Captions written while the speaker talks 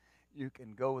You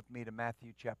can go with me to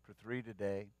Matthew chapter 3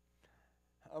 today.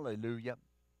 Hallelujah.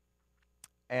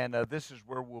 And this is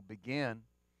where we'll begin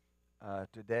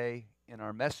today in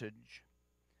our message.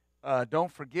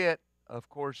 Don't forget, of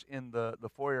course, in the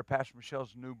foyer, Pastor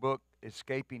Michelle's new book,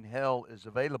 Escaping Hell, is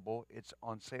available. It's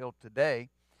on sale today.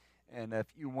 And if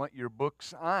you want your book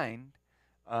signed,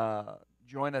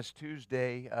 join us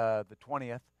Tuesday, the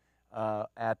 20th,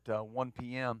 at 1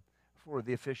 p.m. for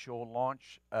the official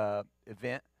launch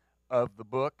event of the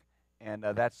book. And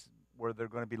that's where they're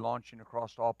going to be launching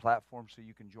across all platforms, so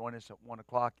you can join us at 1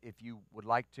 o'clock if you would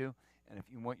like to. And if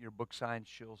you want your book signed,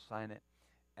 she'll sign it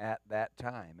at that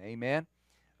time. Amen.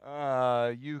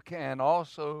 You can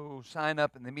also sign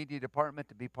up in the media department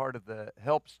to be part of the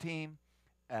helps team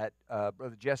at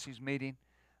Brother Jesse's meeting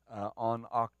on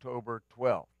October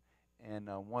 12th. And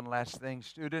one last thing,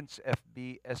 students,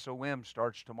 FBSOM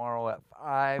starts tomorrow at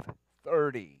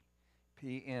 5:30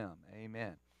 p.m.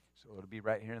 Amen. So it'll be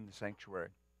right here in the sanctuary.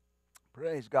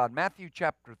 Praise God. Matthew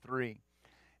chapter 3.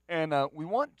 And we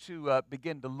want to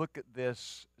begin to look at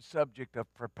this subject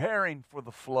of preparing for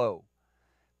the flow.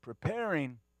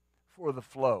 Preparing for the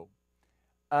flow.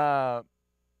 For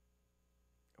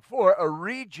a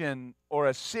region or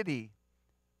a city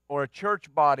or a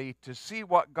church body to see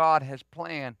what God has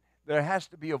planned, there has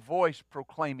to be a voice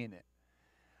proclaiming it.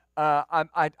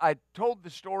 I told the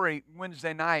story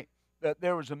Wednesday night that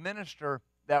there was a minister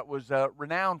that was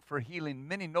renowned for healing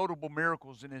many notable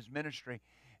miracles in his ministry.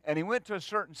 And he went to a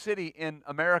certain city in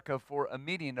America for a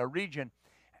meeting, a region.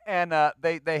 And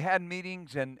they had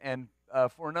meetings and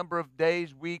for a number of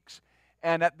days, weeks.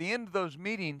 And at the end of those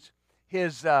meetings,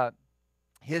 his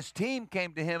team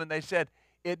came to him and they said,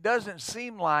 it doesn't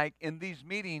seem like in these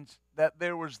meetings that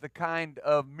there was the kind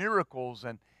of miracles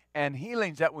and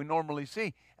healings that we normally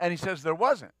see. And he says there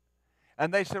wasn't.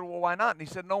 And they said, well, why not? And he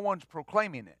said, no one's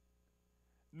proclaiming it.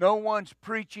 No one's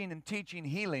preaching and teaching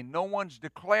healing. No one's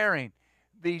declaring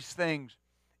these things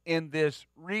in this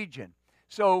region.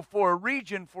 So for a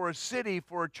region, for a city,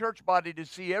 for a church body to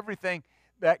see everything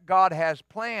that God has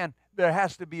planned, there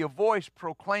has to be a voice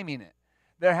proclaiming it.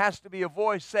 There has to be a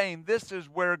voice saying, this is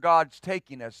where God's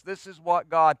taking us. This is what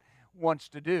God wants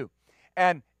to do.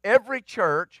 And every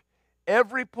church,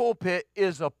 every pulpit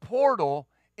is a portal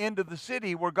into the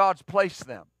city where God's placed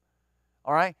them.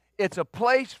 All right? It's a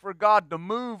place for God to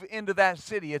move into that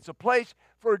city. It's a place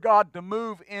for God to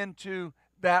move into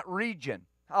that region.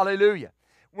 Hallelujah.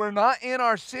 We're not in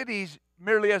our cities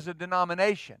merely as a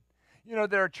denomination. You know,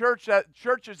 there are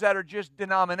churches that are just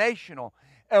denominational.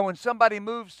 And when somebody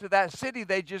moves to that city,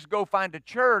 they just go find a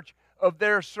church of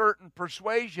their certain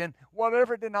persuasion,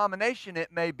 whatever denomination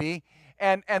it may be.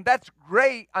 And that's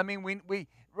great. I mean, we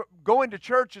going to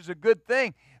church is a good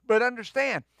thing. But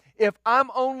understand, if I'm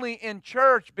only in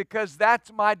church because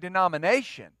that's my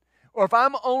denomination, or if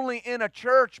I'm only in a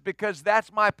church because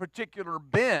that's my particular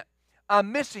bent,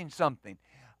 I'm missing something.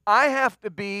 I have to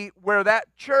be where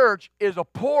that church is a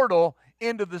portal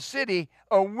into the city,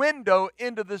 a window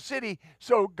into the city,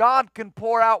 so God can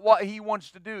pour out what He wants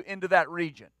to do into that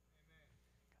region.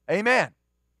 Amen.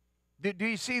 Do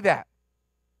you see that?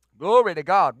 Glory to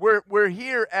God. We're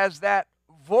here as that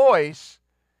voice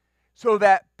so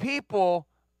that people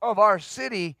of our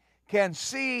city can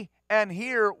see and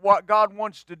hear what God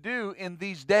wants to do in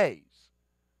these days.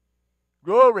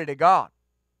 Glory to God.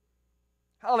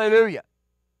 Hallelujah.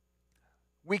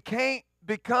 We can't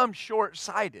become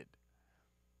short-sighted.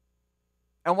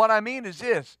 And what I mean is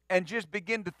this, and just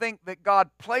begin to think that God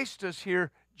placed us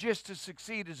here just to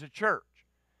succeed as a church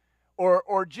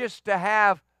or just to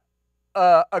have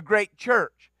a great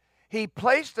church. He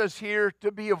placed us here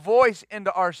to be a voice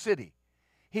into our city.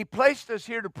 He placed us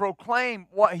here to proclaim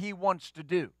what He wants to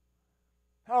do.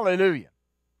 Hallelujah.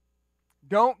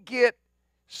 Don't get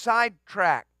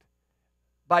sidetracked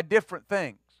by different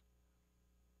things.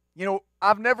 You know,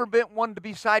 I've never been one to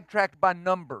be sidetracked by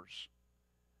numbers.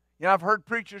 You know, I've heard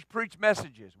preachers preach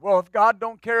messages. Well, if God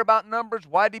don't care about numbers,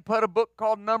 why did He put a book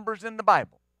called Numbers in the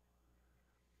Bible?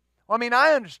 Well, I mean,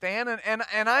 I understand,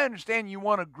 and I understand you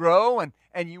want to grow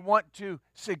and you want to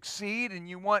succeed and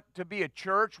you want to be a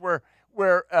church where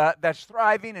that's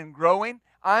thriving and growing.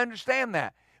 I understand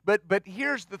that. But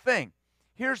here's the thing.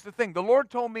 Here's the thing. The Lord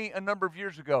told me a number of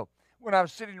years ago when I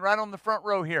was sitting right on the front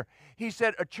row here. He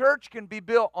said a church can be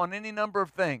built on any number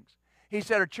of things. He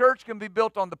said a church can be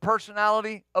built on the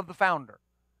personality of the founder.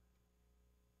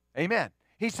 Amen.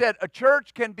 He said a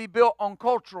church can be built on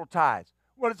cultural ties.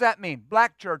 What does that mean?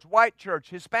 Black church, white church,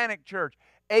 Hispanic church,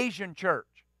 Asian church.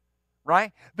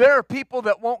 Right? There are people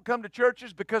that won't come to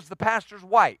churches because the pastor's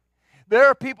white. There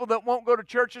are people that won't go to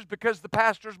churches because the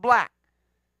pastor's black.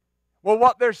 Well,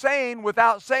 what they're saying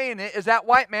without saying it is that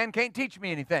white man can't teach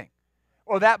me anything,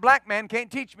 or that black man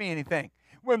can't teach me anything.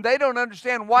 When they don't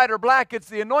understand white or black, it's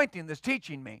the anointing that's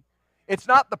teaching me. It's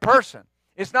not the person.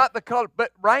 It's not the color.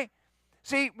 But, right?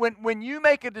 See, when you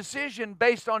make a decision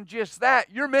based on just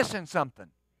that, you're missing something.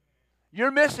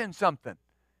 You're missing something.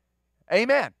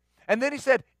 Amen. And then he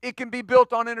said, it can be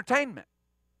built on entertainment.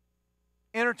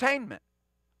 Entertainment.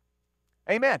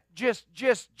 Amen.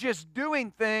 Just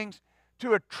doing things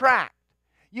to attract.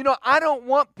 You know, I don't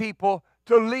want people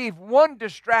to leave one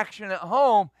distraction at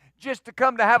home just to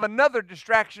come to have another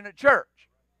distraction at church.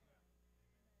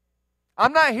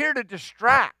 I'm not here to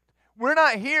distract. We're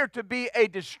not here to be a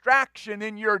distraction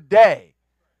in your day.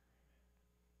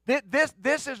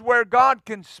 This is where God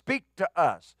can speak to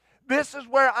us. This is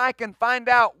where I can find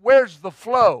out where's the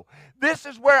flow. This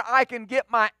is where I can get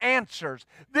my answers.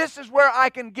 This is where I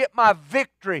can get my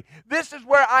victory. This is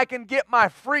where I can get my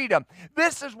freedom.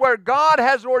 This is where God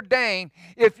has ordained,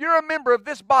 if you're a member of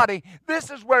this body, this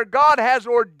is where God has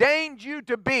ordained you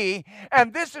to be,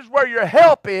 and this is where your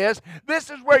help is,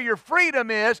 this is where your freedom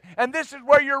is, and this is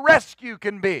where your rescue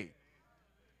can be.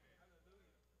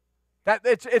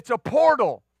 It's a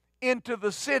portal into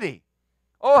the city.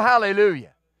 Oh,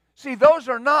 hallelujah. See, those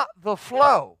are not the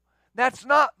flow. That's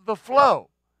not the flow.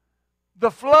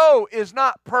 The flow is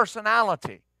not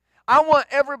personality. I want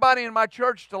everybody in my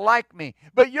church to like me.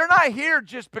 But you're not here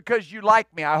just because you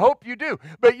like me. I hope you do.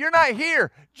 But you're not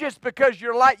here just because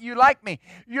you like me.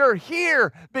 You're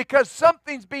here because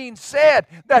something's being said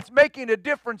that's making a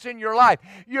difference in your life.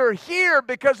 You're here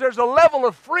because there's a level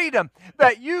of freedom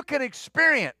that you can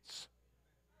experience.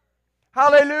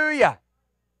 Hallelujah.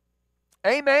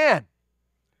 Amen.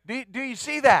 Do you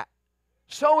see that?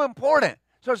 So important.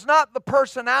 So it's not the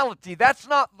personality. That's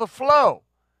not the flow.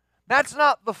 That's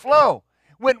not the flow.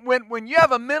 When you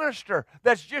have a minister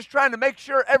that's just trying to make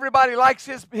sure everybody likes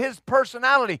his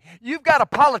personality, you've got a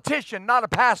politician, not a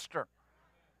pastor.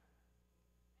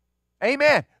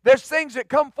 Amen. There's things that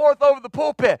come forth over the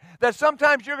pulpit that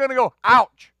sometimes you're going to go,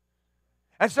 ouch.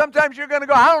 And sometimes you're going to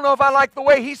go, I don't know if I like the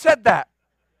way he said that.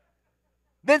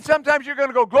 Then sometimes you're going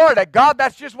to go, glory to God,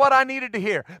 that's just what I needed to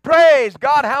hear. Praise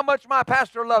God, how much my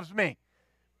pastor loves me.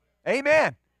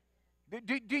 Amen.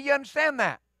 Do you understand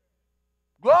that?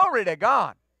 Glory to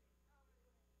God.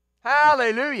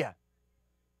 Hallelujah.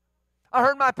 I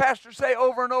heard my pastor say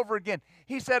over and over again,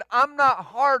 he said, I'm not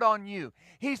hard on you.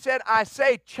 He said, I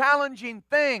say challenging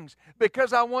things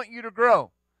because I want you to grow.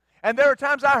 And there are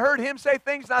times I heard him say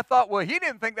things and I thought, well, he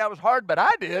didn't think that was hard, but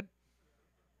I did.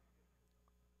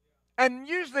 And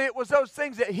usually it was those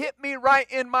things that hit me right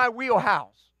in my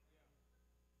wheelhouse.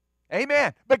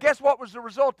 Amen. But guess what was the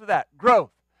result of that? Growth.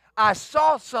 I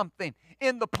saw something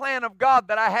in the plan of God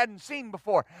that I hadn't seen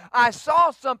before. I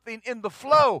saw something in the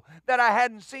flow that I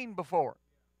hadn't seen before.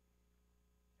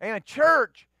 And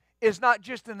church is not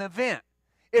just an event.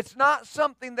 It's not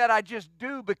something that I just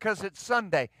do because it's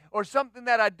Sunday or something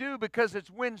that I do because it's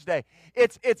Wednesday.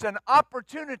 It's an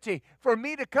opportunity for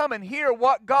me to come and hear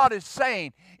what God is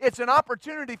saying. It's an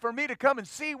opportunity for me to come and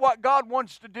see what God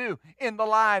wants to do in the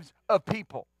lives of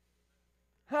people.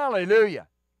 Hallelujah.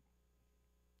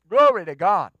 Glory to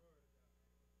God.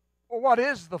 Well, what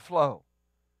is the flow?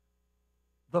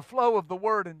 The flow of the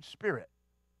Word and Spirit.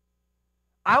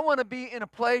 I want to be in a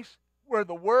place where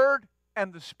the Word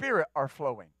and the Spirit are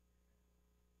flowing.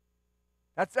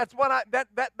 That's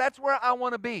where I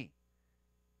want to be.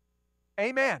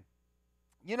 Amen.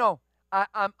 You know,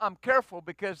 I'm careful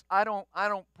because I don't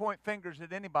point fingers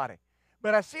at anybody.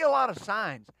 But I see a lot of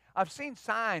signs. I've seen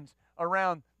signs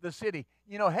around the city.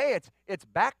 You know, hey, it's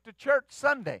back to church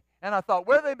Sunday. And I thought,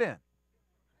 where have they been?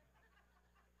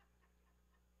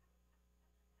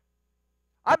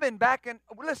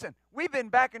 We've been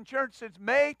back in church since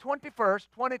May 21st,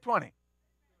 2020.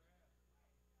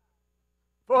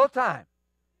 Full time.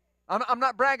 I'm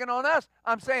not bragging on us.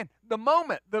 I'm saying the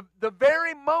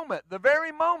very moment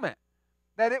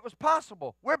that it was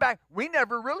possible, we're back. We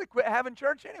never really quit having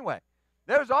church anyway.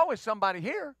 There was always somebody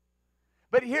here.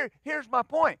 But here's my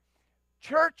point.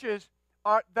 Churches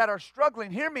that are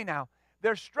struggling, hear me now,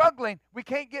 they're struggling. We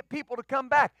can't get people to come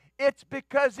back. It's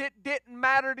because it didn't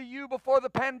matter to you before the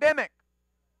pandemic.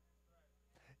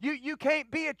 You can't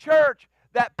be a church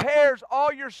that pares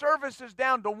all your services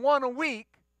down to one a week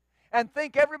and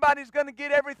think everybody's going to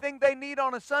get everything they need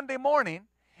on a Sunday morning,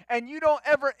 and you don't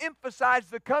ever emphasize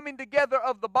the coming together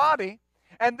of the body,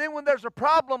 and then when there's a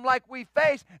problem like we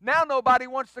face, now nobody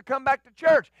wants to come back to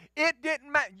church. It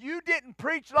didn't matter. You didn't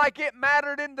preach like it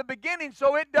mattered in the beginning,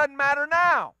 so it doesn't matter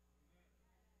now.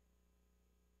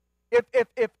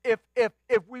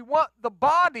 If we want the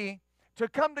body to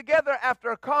come together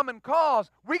after a common cause,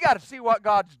 we got to see what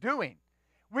God's doing.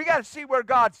 We got to see where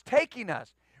God's taking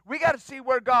us. We got to see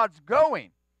where God's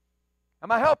going.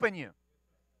 Am I helping you?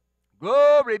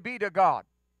 Glory be to God.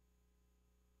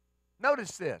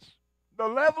 Notice this. The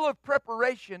level of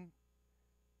preparation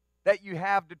that you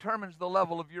have determines the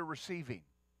level of your receiving.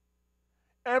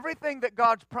 Everything that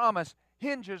God's promised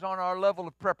hinges on our level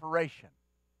of preparation.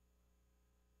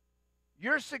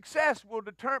 Your success will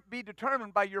be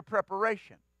determined by your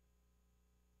preparation.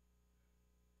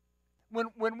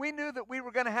 When we knew that we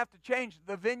were going to have to change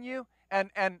the venue, and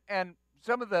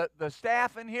some of the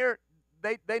staff in here,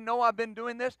 they know I've been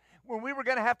doing this. When we were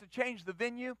going to have to change the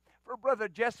venue for Brother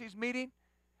Jesse's meeting,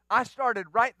 I started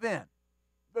right then.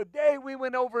 The day we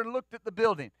went over and looked at the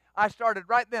building, I started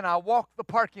right then. I walked the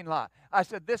parking lot. I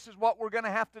said, this is what we're going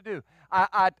to have to do.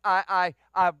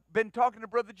 I've been talking to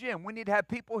Brother Jim. We need to have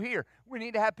people here. We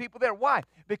need to have people there. Why?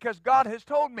 Because God has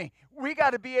told me we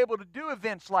got to be able to do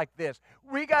events like this.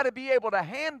 We got to be able to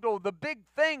handle the big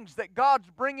things that God's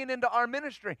bringing into our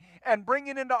ministry and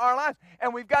bringing into our lives.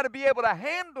 And we've got to be able to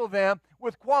handle them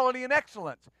with quality and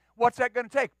excellence. What's that going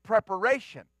to take?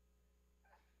 Preparation.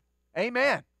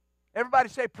 Amen. Everybody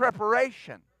say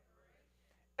preparation.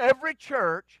 Every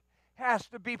church has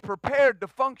to be prepared to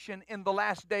function in the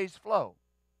last days flow.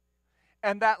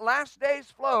 And that last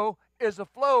days flow is a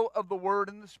flow of the Word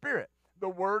and the Spirit. The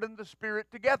Word and the Spirit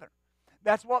together.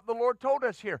 That's what the Lord told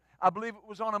us here. I believe it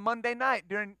was on a Monday night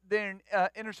during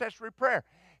intercessory prayer.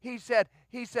 He said,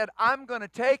 I'm going to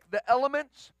take the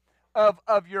elements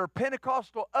of your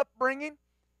Pentecostal upbringing,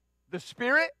 the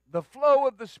Spirit, the flow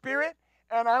of the Spirit,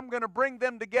 and I'm going to bring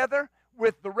them together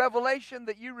with the revelation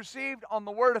that you received on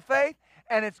the Word of faith,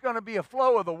 and it's going to be a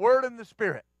flow of the Word and the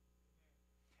Spirit.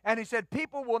 And he said,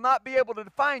 people will not be able to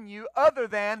define you other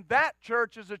than that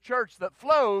church is a church that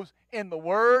flows in the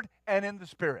Word and in the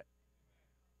Spirit.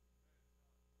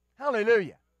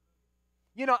 Hallelujah.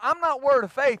 You know, I'm not Word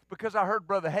of faith because I heard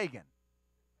Brother Hagin.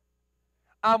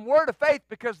 I'm Word of faith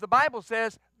because the Bible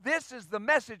says this is the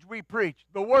message we preach,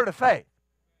 the Word of faith.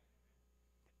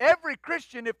 Every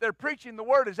Christian, if they're preaching the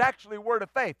Word, is actually a word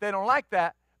of faith. They don't like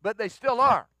that, but they still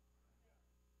are.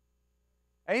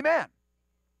 Amen.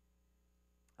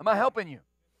 Am I helping you?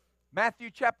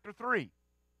 Matthew chapter 3.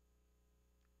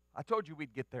 I told you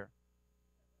we'd get there.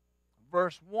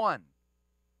 Verse 1.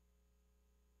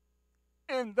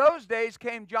 In those days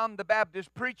came John the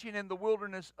Baptist preaching in the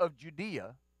wilderness of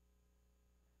Judea,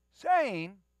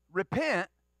 saying, repent,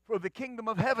 for the kingdom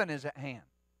of heaven is at hand.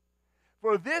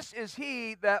 For this is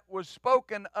he that was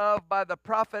spoken of by the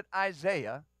prophet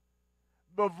Isaiah,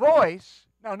 the voice,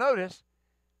 now notice,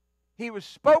 he was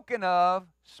spoken of,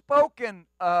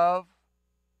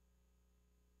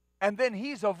 and then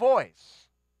he's a voice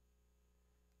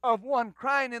of one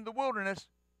crying in the wilderness.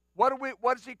 What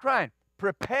is he crying?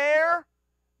 Prepare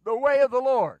the way of the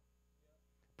Lord.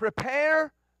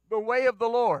 Prepare the way of the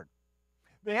Lord.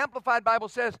 The Amplified Bible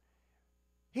says,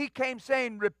 he came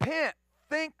saying, repent,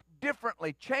 think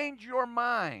differently, change your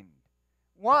mind.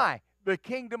 Why? The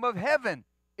kingdom of heaven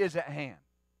is at hand.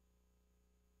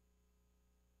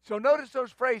 So notice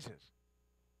those phrases.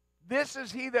 This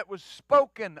is he that was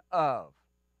spoken of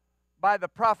by the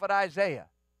prophet Isaiah.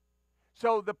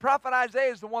 So the prophet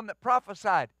Isaiah is the one that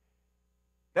prophesied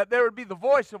that there would be the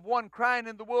voice of one crying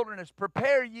in the wilderness,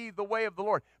 prepare ye the way of the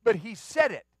Lord. But he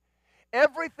said it.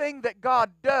 Everything that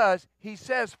God does, he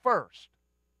says first.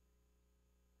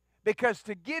 Because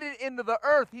to get it into the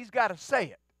earth, he's got to say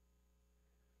it.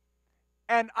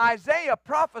 And Isaiah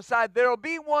prophesied, there will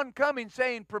be one coming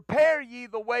saying, prepare ye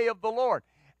the way of the Lord.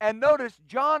 And notice,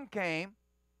 John came,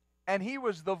 and he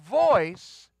was the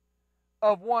voice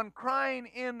of one crying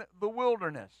in the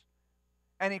wilderness.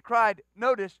 And he cried,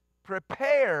 notice,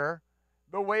 prepare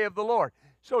the way of the Lord.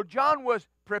 So John was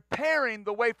preparing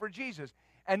the way for Jesus.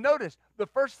 And notice, the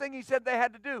first thing he said they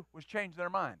had to do was change their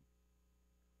mind.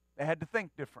 They had to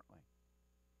think differently.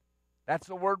 That's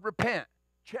the word repent.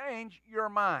 Change your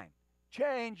mind.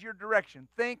 Change your direction.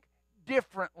 Think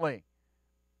differently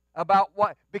about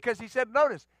what. Because he said,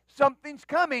 notice, something's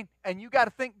coming and you got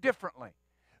to think differently.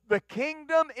 The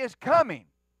kingdom is coming.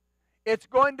 It's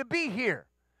going to be here.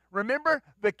 Remember,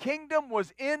 the kingdom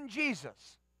was in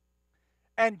Jesus.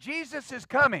 And Jesus is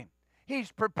coming.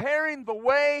 He's preparing the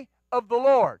way of the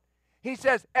Lord. He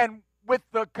says, and with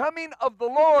the coming of the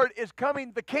Lord is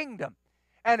coming the kingdom.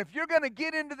 And if you're going to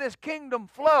get into this kingdom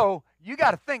flow, you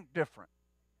got to think different.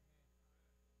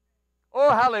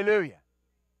 Oh, hallelujah.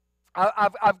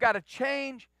 I've got to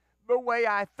change the way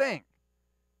I think.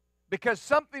 Because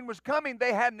something was coming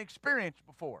they hadn't experienced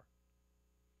before.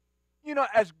 You know,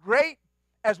 as great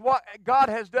as what God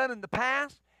has done in the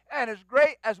past, And as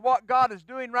great as what God is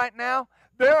doing right now,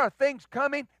 there are things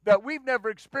coming that we've never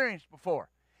experienced before.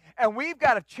 And we've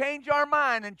got to change our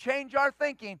mind and change our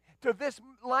thinking to this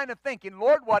line of thinking.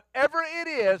 Lord, whatever it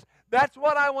is, that's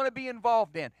what I want to be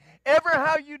involved in. Ever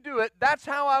how you do it, that's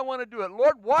how I want to do it.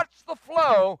 Lord, watch the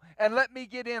flow and let me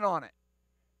get in on it.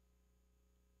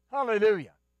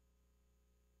 Hallelujah.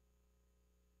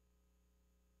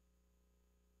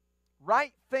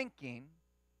 Right thinking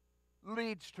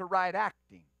leads to right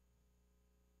acting,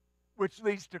 which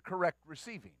leads to correct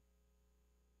receiving.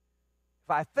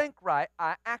 If I think right,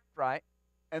 I act right,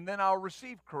 and then I'll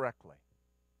receive correctly.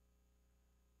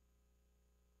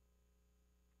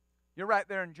 You're right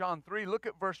there in John 3. Look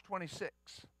at verse 26.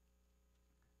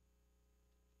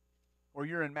 Or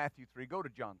you're in Matthew 3. Go to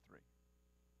John 3,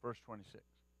 verse 26.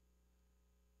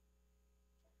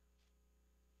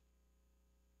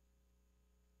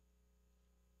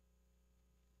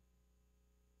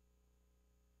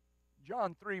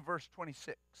 John 3, verse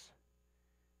 26.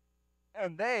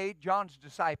 And they, John's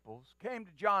disciples, came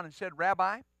to John and said,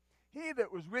 Rabbi, he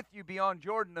that was with you beyond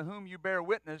Jordan, to whom you bear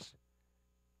witness.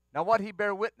 Now what he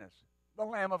bear witness? The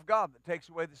Lamb of God that takes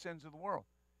away the sins of the world.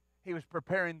 He was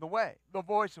preparing the way, the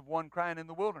voice of one crying in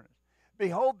the wilderness.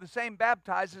 Behold, the same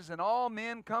baptizes, and all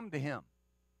men come to him.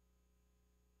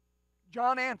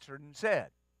 John answered and said,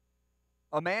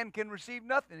 a man can receive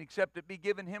nothing except it be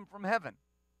given him from heaven.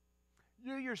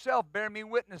 You yourself bear me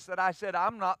witness that I said,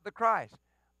 I'm not the Christ,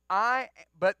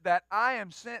 but that I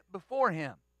am sent before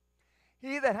him.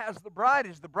 He that has the bride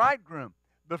is the bridegroom.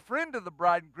 The friend of the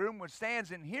bridegroom, which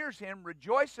stands and hears him,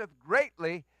 rejoiceth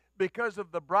greatly because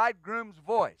of the bridegroom's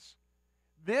voice.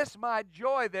 This my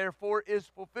joy, therefore, is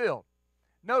fulfilled.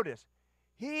 Notice,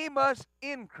 he must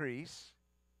increase,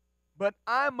 but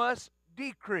I must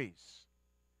decrease.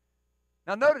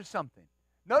 Now notice something.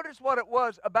 Notice what it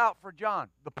was about for John,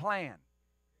 the plan.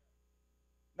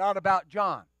 Not about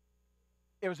John.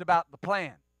 It was about the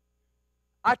plan.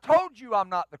 I told you I'm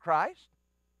not the Christ.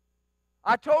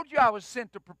 I told you I was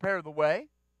sent to prepare the way.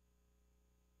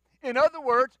 In other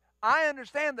words, I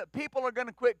understand that people are going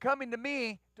to quit coming to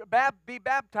me to be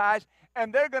baptized,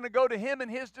 and they're going to go to him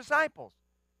and his disciples.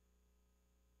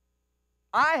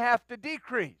 I have to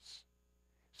decrease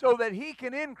so that he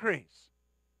can increase.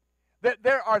 That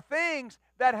there are things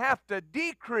that have to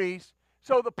decrease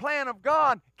so the plan of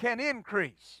God can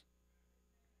increase.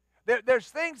 There's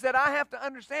things that I have to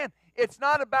understand. It's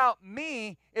not about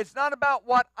me. It's not about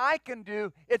what I can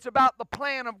do. It's about the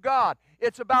plan of God.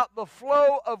 It's about the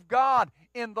flow of God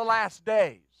in the last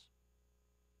days.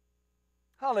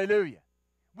 Hallelujah.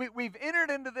 We've entered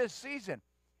into this season,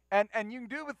 and you can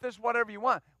do with this whatever you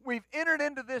want. We've entered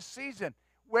into this season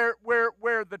where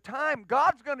the time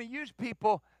God's going to use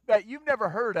people that you've never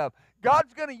heard of.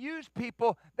 God's going to use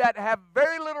people that have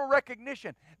very little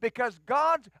recognition, because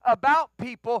God's about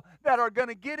people that are going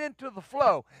to get into the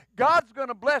flow. God's going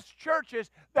to bless churches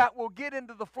that will get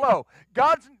into the flow.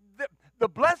 The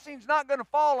blessing's not going to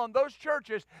fall on those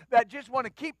churches that just want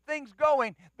to keep things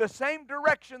going the same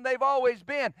direction they've always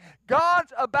been.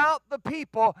 God's about the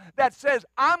people that says,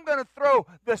 I'm going to throw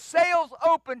the sails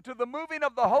open to the moving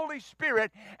of the Holy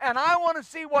Spirit, and I want to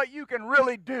see what you can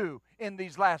really do in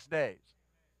these last days.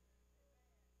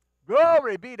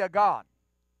 Glory be to God.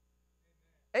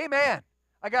 Amen.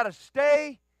 I got to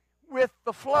stay with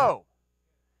the flow.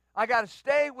 I got to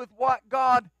stay with what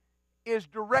God is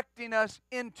directing us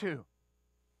into.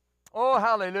 Oh,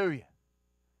 hallelujah.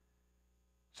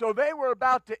 So they were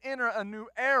about to enter a new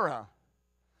era.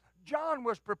 John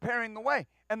was preparing the way,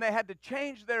 and they had to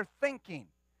change their thinking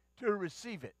to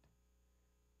receive it.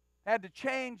 They had to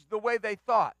change the way they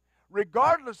thought.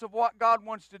 Regardless of what God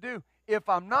wants to do, if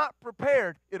I'm not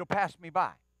prepared, it'll pass me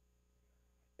by.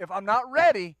 If I'm not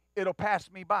ready, it'll pass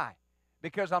me by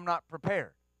because I'm not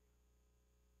prepared.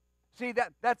 See,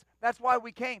 that's why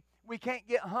we can't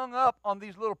get hung up on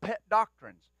these little pet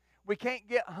doctrines. We can't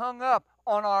get hung up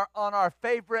on our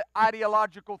favorite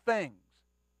ideological things.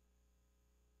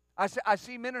 I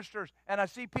see ministers and I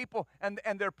see people and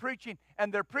they're preaching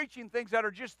things that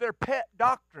are just their pet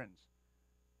doctrines.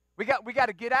 We got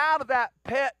to get out of that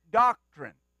pet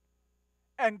doctrine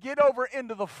and get over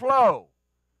into the flow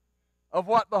of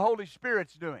what the Holy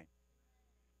Spirit's doing.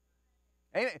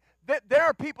 Amen. There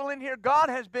are people in here, God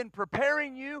has been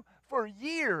preparing you for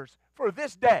years for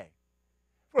this day,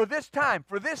 for this time,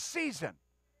 for this season.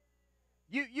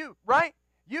 Right?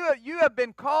 You have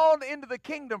been called into the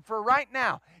kingdom for right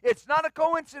now. It's not a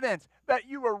coincidence that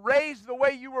you were raised the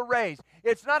way you were raised.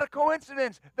 It's not a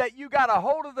coincidence that you got a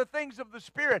hold of the things of the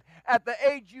Spirit at the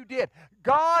age you did.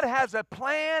 God has a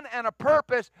plan and a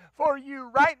purpose for you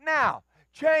right now.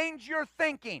 Change your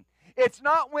thinking. It's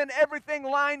not when everything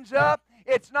lines up.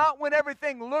 It's not when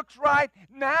everything looks right.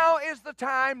 Now is the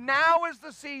time. Now is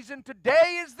the season.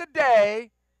 Today is the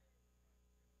day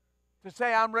to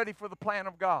say, I'm ready for the plan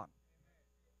of God.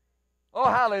 Oh,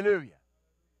 hallelujah.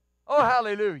 Oh,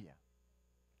 hallelujah.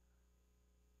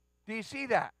 Do you see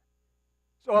that?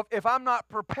 So if I'm not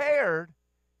prepared,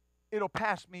 it'll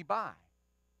pass me by.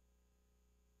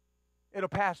 It'll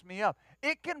pass me up.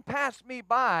 It can pass me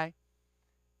by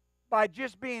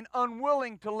just being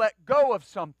unwilling to let go of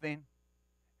something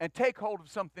and take hold of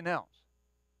something else.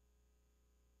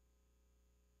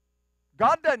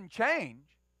 God doesn't change,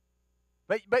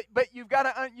 but you've got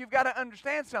to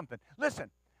understand something. Listen,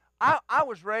 I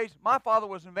was raised. My father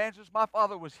was an evangelist. My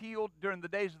father was healed during the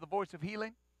days of the Voice of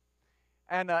Healing,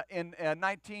 and in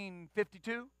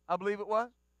 1952, I believe it was,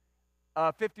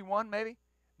 51 maybe.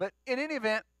 But in any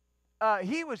event,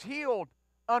 he was healed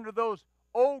under those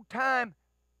old-time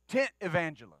tent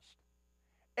evangelists.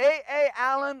 A.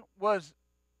 Allen was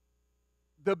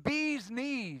the bee's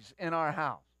knees in our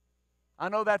house. I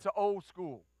know that's an old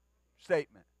school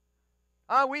statement.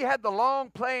 We had the long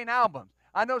playing albums.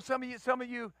 I know some of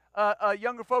you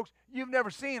younger folks, you've never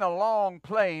seen a long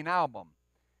playing album.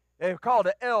 They're called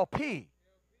an LP.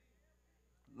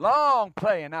 Long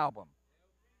playing album.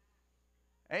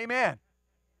 Amen.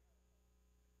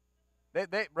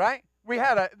 Right?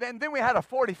 Then we had a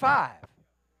 45.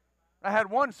 I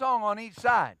had one song on each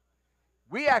side.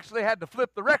 We actually had to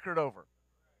flip the record over.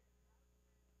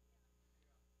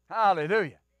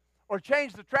 Hallelujah. Or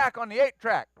change the track on the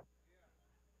 8-track.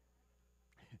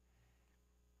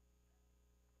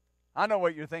 I know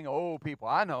what you're thinking, old people.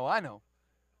 I know.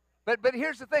 But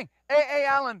here's the thing. A.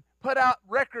 Allen put out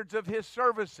records of his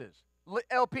services,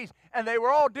 LPs, and they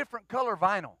were all different color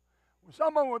vinyl.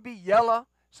 Some of them would be yellow.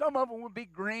 Some of them would be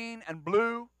green and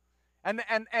blue. And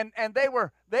they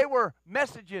were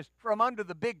messages from under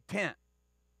the big tent.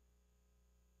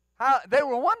 They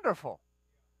were wonderful.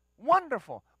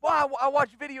 Wonderful. Well, I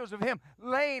watch videos of him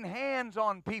laying hands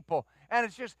on people,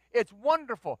 and it's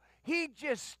wonderful. He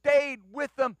just stayed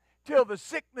with them till the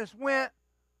sickness went,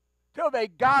 till they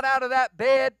got out of that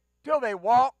bed, till they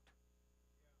walked.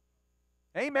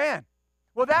 Amen.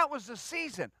 Well, that was the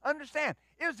season. Understand,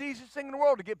 it was the easiest thing in the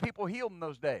world to get people healed in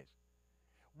those days.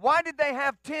 Why did they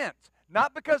have tents?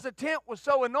 Not because the tent was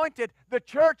so anointed, the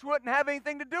church wouldn't have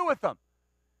anything to do with them.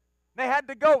 They had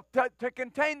to go, to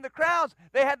contain the crowds,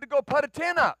 they had to go put a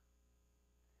tent up.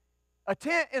 A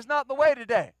tent is not the way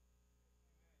today.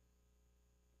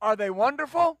 Are they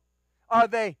wonderful? Are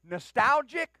they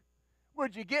nostalgic?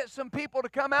 Would you get some people to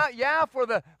come out? Yeah, for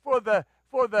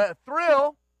the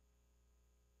thrill,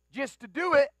 just to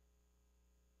do it.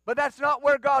 But that's not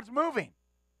where God's moving.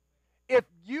 If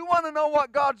you want to know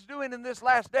what God's doing in this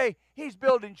last day, He's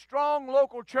building strong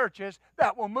local churches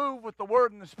that will move with the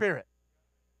Word and the Spirit.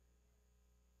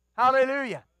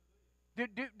 Hallelujah.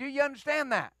 Do you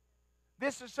understand that?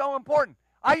 This is so important.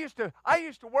 I used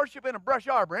to worship in a brush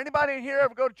arbor. Anybody in here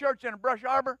ever go to church in a brush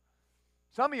arbor?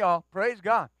 Some of y'all, praise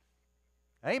God.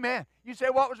 Amen. You say,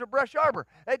 what was a brush arbor?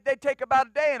 They'd take about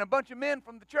a day, and a bunch of men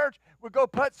from the church would go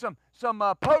put some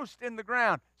posts in the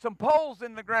ground, some poles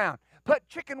in the ground, put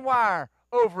chicken wire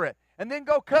over it, and then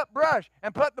go cut brush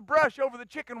and put the brush over the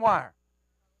chicken wire.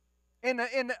 In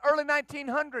the early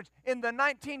 1900s, in the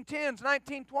 1910s,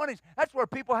 1920s, that's where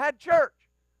people had church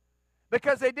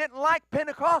because they didn't like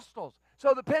Pentecostals.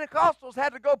 So the Pentecostals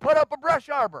had to go put up a brush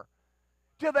arbor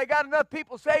till they got enough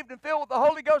people saved and filled with the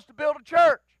Holy Ghost to build a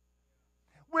church.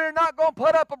 We're not going to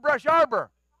put up a brush arbor.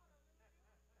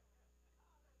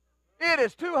 It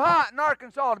is too hot in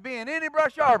Arkansas to be in any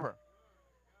brush arbor.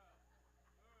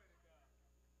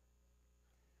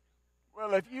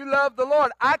 Well, if you love the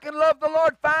Lord, I can love the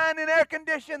Lord fine in air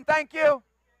condition, thank you.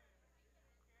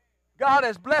 God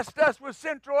has blessed us with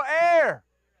central air.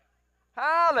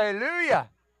 Hallelujah.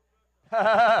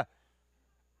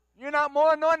 You're not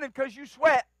more anointed because you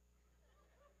sweat.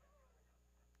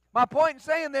 My point in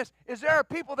saying this is there are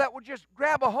people that will just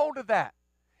grab a hold of that,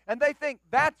 and they think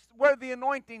that's where the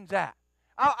anointing's at.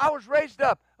 I was raised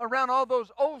up around all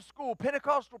those old school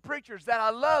Pentecostal preachers that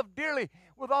I love dearly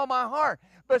with all my heart.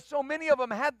 But so many of them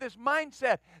had this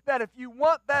mindset that if you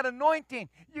want that anointing,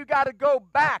 you got to go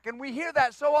back. And we hear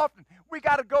that so often. We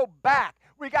got to go back.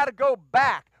 We got to go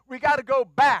back. We got to go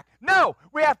back. No,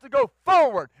 we have to go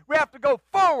forward. We have to go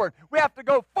forward. We have to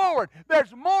go forward.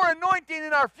 There's more anointing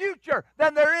in our future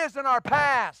than there is in our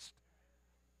past.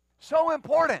 So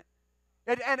important.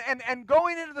 And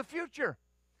going into the future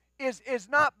is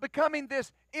not becoming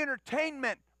this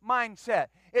entertainment mindset.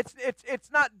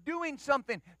 It's not doing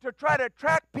something to try to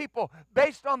attract people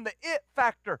based on the it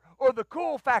factor or the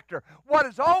cool factor. What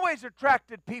has always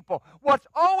attracted people, what's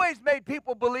always made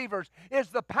people believers, is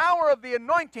the power of the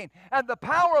anointing and the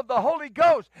power of the Holy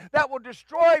Ghost that will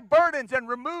destroy burdens and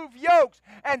remove yokes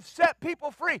and set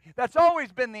people free. That's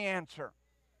always been the answer.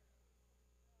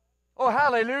 Oh,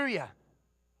 hallelujah.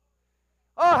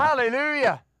 Oh,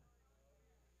 hallelujah.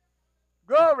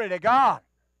 Glory to God.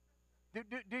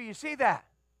 Do you see that?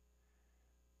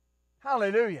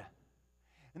 Hallelujah.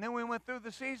 And then we went through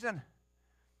the season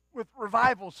with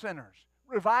revival centers.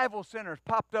 Revival centers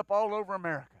popped up all over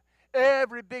America.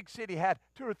 Every big city had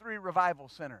 2 or 3 revival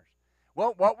centers.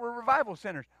 Well, what were revival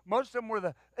centers? Most of them were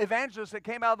the evangelists that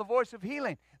came out of the Voice of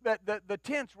Healing. The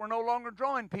tents were no longer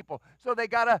drawing people, so they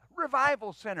got a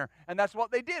revival center, and that's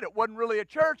what they did. It wasn't really a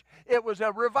church. It was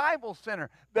a revival center.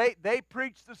 They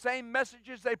preached the same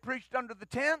messages they preached under the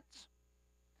tents,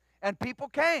 and people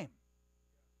came.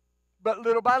 But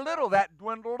little by little, that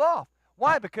dwindled off.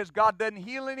 Why? Because God doesn't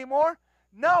heal anymore?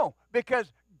 No,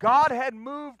 because God had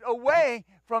moved away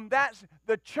from that.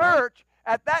 The church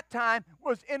at that time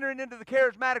was entering into the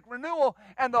charismatic renewal,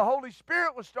 and the Holy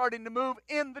Spirit was starting to move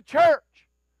in the church.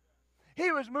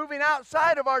 He was moving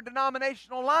outside of our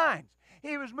denominational lines.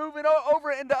 He was moving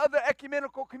over into other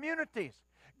ecumenical communities.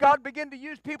 God began to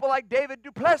use people like David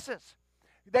Duplessis.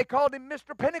 They called him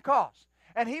Mr. Pentecost,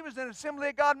 and he was an Assembly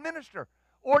of God minister,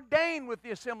 ordained with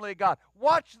the Assembly of God.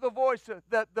 Watch the Voice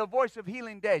of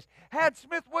Healing days. Had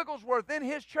Smith Wigglesworth in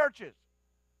his churches.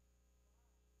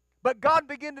 But God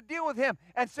began to deal with him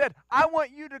and said, I want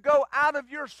you to go out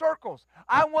of your circles.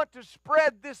 I want to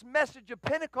spread this message of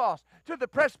Pentecost to the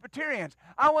Presbyterians.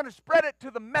 I want to spread it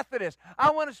to the Methodists. I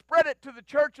want to spread it to the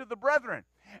Church of the Brethren.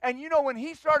 And you know, when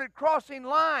he started crossing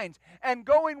lines and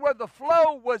going where the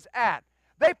flow was at,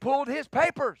 they pulled his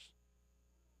papers,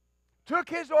 took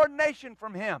his ordination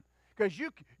from him. Because you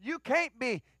can't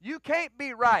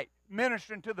be right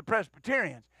ministering to the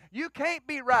Presbyterians. You can't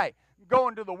be right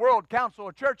going to the World Council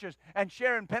of Churches and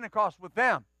sharing Pentecost with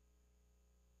them.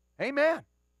 Amen.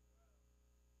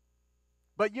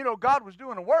 But you know, God was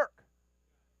doing a work.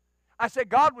 I said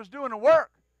God was doing a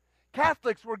work.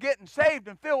 Catholics were getting saved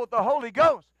and filled with the Holy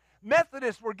Ghost.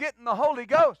 Methodists were getting the Holy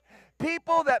Ghost.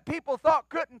 People that people thought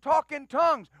couldn't talk in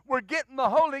tongues were getting the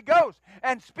Holy Ghost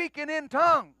and speaking in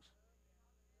tongues.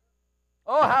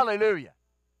 Oh, hallelujah.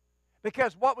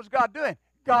 Because what was God doing?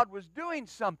 God was doing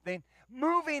something,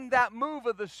 moving that move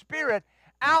of the Spirit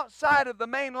outside of the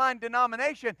mainline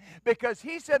denomination, because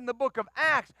he said in the book of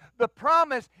Acts, the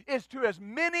promise is to as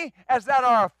many as that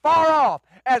are far off,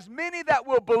 as many that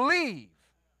will believe.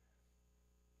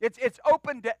 It's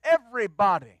open to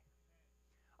everybody.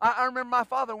 I remember my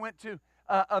father went to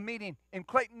a meeting in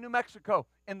Clayton, New Mexico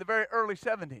in the very early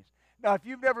 70s. Now, if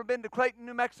you've never been to Clayton,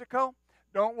 New Mexico,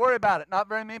 don't worry about it. Not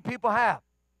very many people have.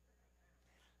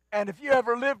 And if you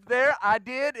ever lived there, I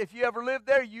did. If you ever lived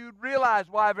there, you'd realize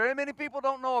why very many people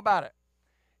don't know about it.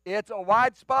 It's a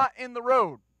wide spot in the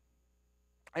road.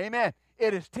 Amen.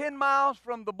 It is 10 miles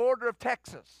from the border of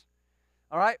Texas.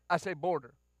 All right? I say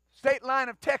border. State line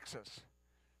of Texas.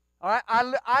 All right?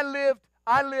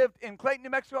 I lived in Clayton, New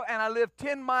Mexico, and I lived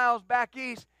 10 miles back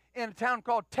east in a town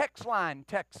called Texline,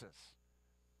 Texas.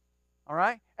 All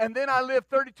right? And then I lived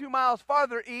 32 miles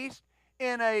farther east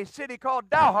in a city called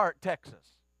Dalhart,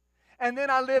 Texas. And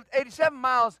then I lived 87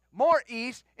 miles more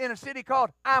east in a city called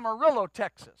Amarillo,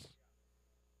 Texas.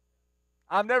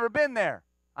 I've never been there.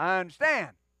 I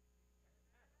understand.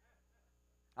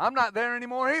 I'm not there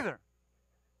anymore either.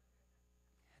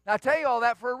 Now, I tell you all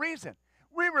that for a reason.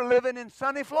 We were living in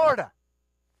sunny Florida.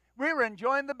 We were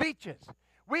enjoying the beaches.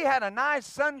 We had a nice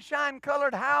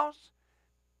sunshine-colored house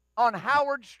on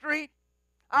Howard Street.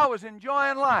 I was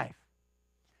enjoying life.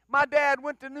 My dad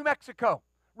went to New Mexico.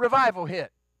 Revival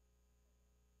hit.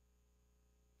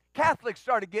 Catholics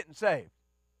started getting saved.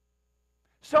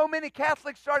 So many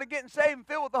Catholics started getting saved and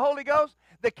filled with the Holy Ghost,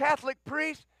 the Catholic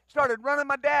priest started running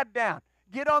my dad down.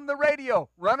 Get on the radio,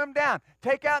 run him down,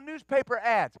 take out newspaper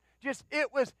ads. Just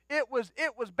it was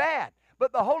bad.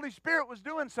 But the Holy Spirit was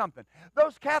doing something.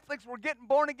 Those Catholics were getting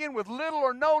born again with little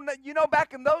or no. You know,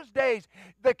 back in those days,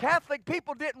 the Catholic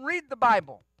people didn't read the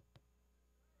Bible.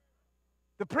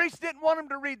 The priests didn't want them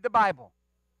to read the Bible.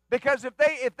 Because if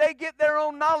they get their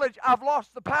own knowledge, I've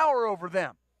lost the power over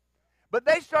them. But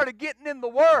they started getting in the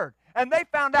Word, and they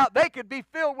found out they could be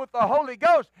filled with the Holy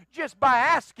Ghost just by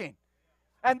asking.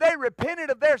 And they repented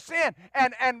of their sin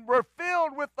and were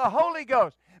filled with the Holy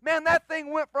Ghost. Man, that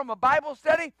thing went from a Bible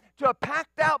study to a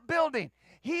packed-out building.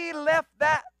 He left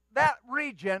that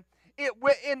region,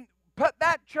 put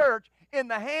that church in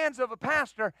the hands of a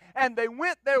pastor, and they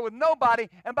went there with nobody,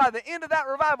 and by the end of that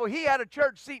revival, he had a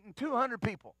church seating 200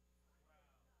 people.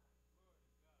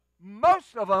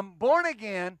 Most of them born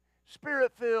again,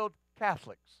 Spirit-filled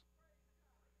Catholics.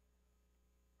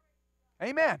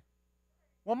 Amen.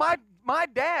 Well, my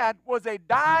dad was a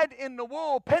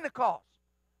dyed-in-the-wool Pentecost.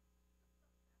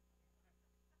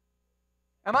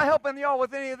 Am I helping y'all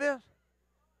with any of this?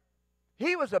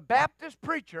 He was a Baptist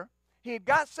preacher. He had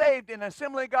got saved in an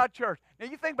Assembly of God church. Now,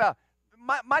 you think about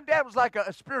it. My dad was like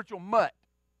a spiritual mutt.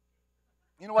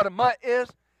 You know what a mutt is?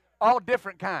 All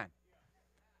different kind.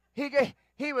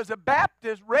 He was a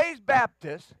Baptist, raised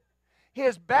Baptist.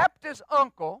 His Baptist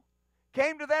uncle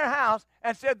came to their house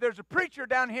and said, there's a preacher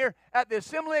down here at the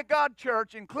Assembly of God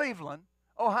church in Cleveland,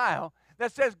 Ohio,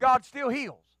 that says God still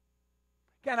heals.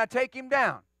 Can I take him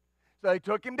down? So they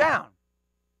took him down.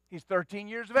 He's 13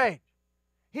 years of age.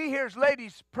 He hears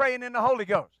ladies praying in the Holy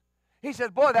Ghost. He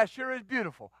says, boy, that sure is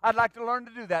beautiful. I'd like to learn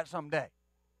to do that someday.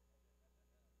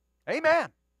 Amen.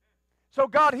 So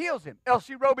God heals him.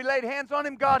 L.C. Roby laid hands on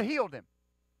him. God healed him.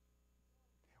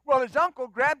 Well, his uncle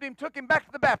grabbed him, took him back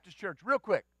to the Baptist church real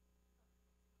quick.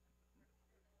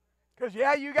 Because,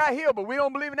 yeah, you got healed, but we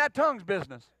don't believe in that tongues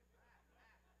business.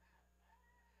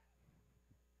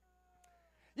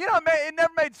 You know, it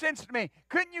never made sense to me.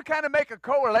 Couldn't you kind of make a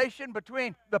correlation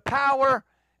between the power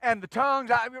and the tongues?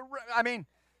 I mean,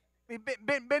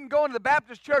 been going to the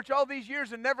Baptist church all these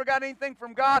years and never got anything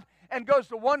from God and goes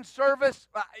to one service.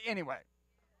 Anyway.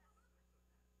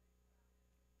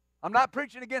 I'm not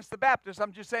preaching against the Baptists.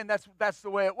 I'm just saying that's the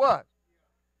way it was.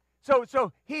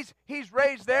 So he's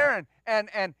raised there,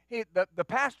 and the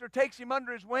pastor takes him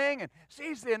under his wing and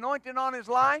sees the anointing on his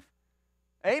life.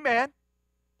 Amen.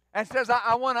 And says,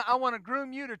 I want to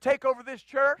groom you to take over this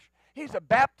church. He's a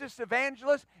Baptist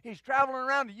evangelist. He's traveling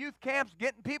around to youth camps,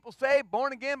 getting people saved,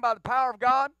 born again by the power of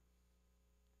God.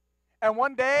 And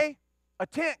one day, a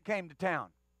tent came to town.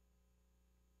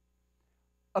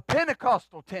 A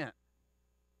Pentecostal tent.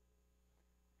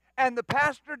 And the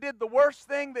pastor did the worst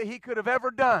thing that he could have ever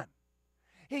done.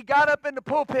 He got up in the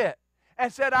pulpit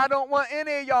and said, I don't want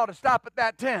any of y'all to stop at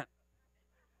that tent.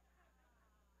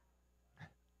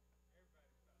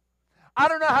 I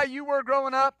don't know how you were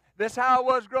growing up. This is how I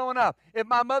was growing up. If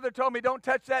my mother told me don't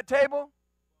touch that table,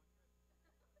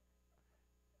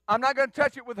 I'm not going to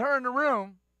touch it with her in the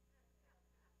room.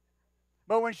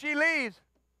 But when she leaves,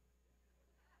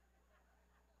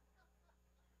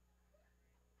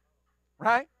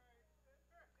 right?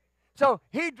 So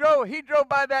he drove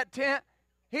by that tent.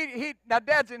 Now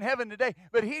Dad's in heaven today,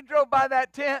 but he drove by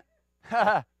that tent,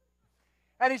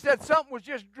 and he said something was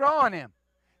just drawing him.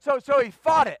 So he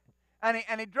fought it.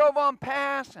 And he drove on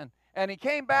past, and he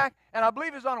came back, and I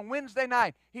believe it was on a Wednesday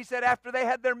night. He said after they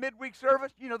had their midweek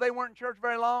service, you know, they weren't in church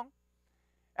very long,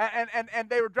 and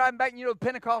they were driving back, and you know, the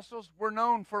Pentecostals were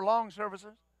known for long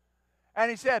services. And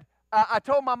he said, I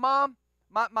told my mom,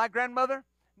 my grandmother,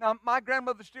 now my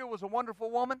grandmother Steele was a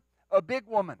wonderful woman, a big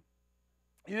woman.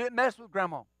 You didn't mess with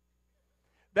Grandma.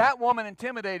 That woman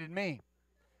intimidated me.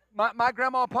 My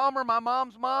Grandma Palmer, my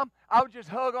mom's mom, I would just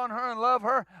hug on her and love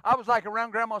her. I was like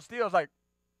around Grandma Steele. I was like,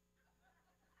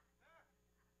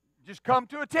 just come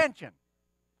to attention.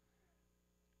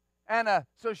 And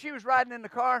so she was riding in the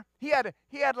car. He had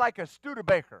like a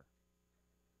Studebaker.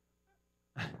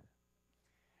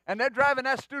 And they're driving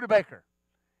that Studebaker.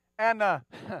 And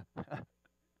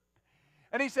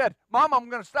and he said, Mom, I'm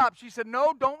going to stop. She said,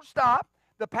 no, don't stop.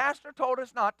 The pastor told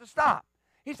us not to stop.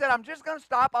 He said, I'm just going to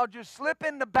stop. I'll just slip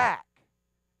in the back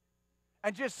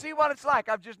and just see what it's like.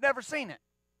 I've just never seen it.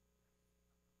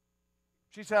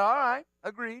 She said, all right,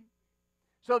 agreed.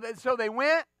 So they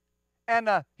went, and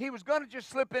he was going to just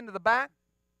slip into the back,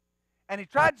 and he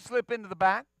tried to slip into the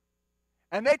back,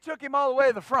 and they took him all the way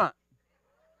to the front.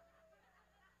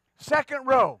 Second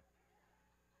row.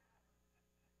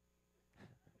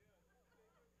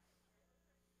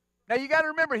 Now, you got to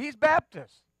remember, he's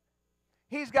Baptist.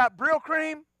 He's got Brill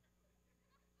cream,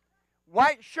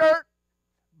 white shirt,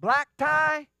 black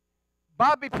tie,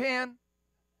 bobby pin.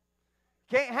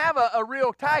 Can't have a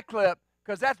real tie clip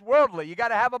because that's worldly. You got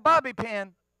to have a bobby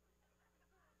pin.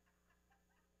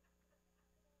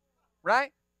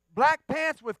 Right? Black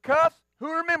pants with cuffs.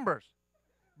 Who remembers?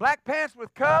 Black pants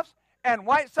with cuffs and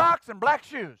white socks and black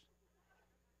shoes.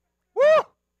 Woo!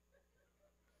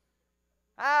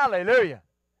 Hallelujah.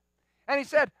 And he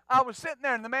said, I was sitting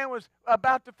there, and the man was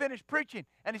about to finish preaching.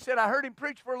 And he said, I heard him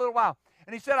preach for a little while.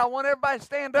 And he said, I want everybody to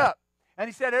stand up. And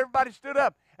he said, everybody stood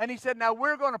up. And he said, now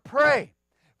we're going to pray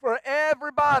for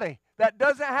everybody that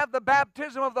doesn't have the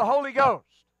baptism of the Holy Ghost,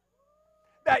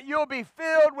 that you'll be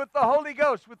filled with the Holy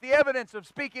Ghost with the evidence of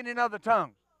speaking in other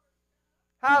tongues.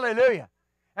 Hallelujah.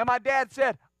 And my dad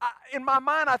said, in my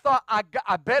mind, I thought,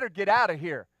 I better get out of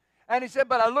here. And he said,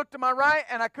 but I looked to my right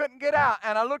and I couldn't get out.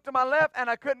 And I looked to my left and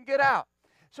I couldn't get out.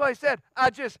 So he said, I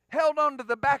just held on to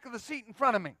the back of the seat in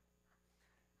front of me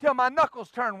till my knuckles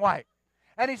turned white.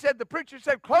 And he said, the preacher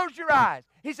said, close your eyes.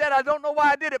 He said, I don't know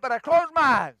why I did it, but I closed my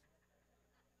eyes.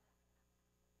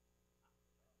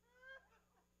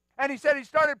 And he said he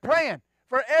started praying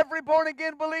for every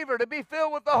born-again believer to be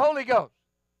filled with the Holy Ghost.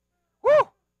 Woo!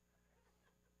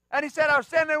 And he said, I was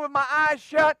standing there with my eyes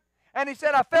shut, and he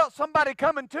said, I felt somebody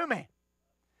coming to me,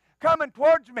 coming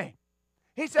towards me.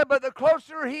 He said, but the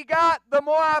closer he got, the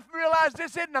more I realized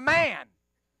this isn't a man.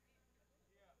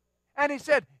 And he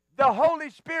said, the Holy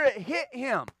Spirit hit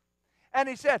him. And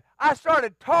he said, I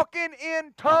started talking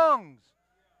in tongues.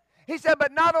 He said,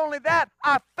 but not only that,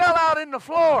 I fell out in the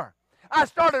floor. I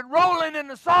started rolling in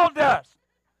the sawdust,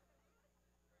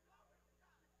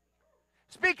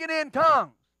 speaking in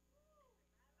tongues.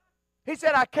 He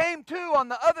said, I came to on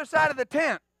the other side of the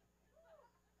tent.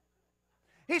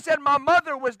 He said, my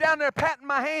mother was down there patting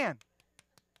my hand.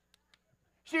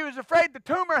 She was afraid the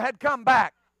tumor had come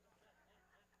back.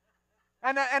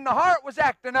 And the heart was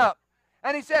acting up.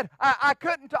 And he said, I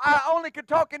only could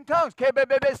talk in tongues.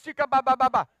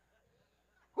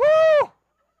 Woo!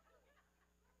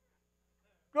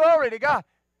 Glory to God.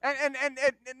 And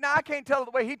now I can't tell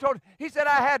the way he told it. He said,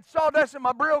 I had sawdust in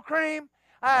my Brill cream.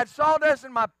 I had sawdust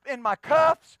in my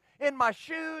cuffs, in my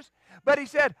shoes. But he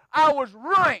said, I was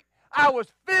right. I was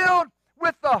filled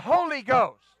with the Holy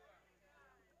Ghost.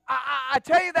 I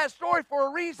tell you that story for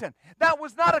a reason. That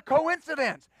was not a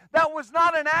coincidence. That was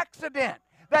not an accident.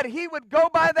 That he would go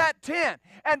by that tent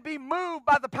and be moved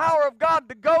by the power of God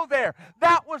to go there.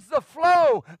 That was the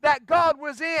flow that God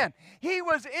was in. He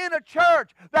was in a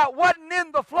church that wasn't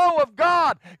in the flow of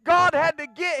God. God had to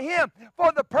get him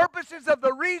for the purposes of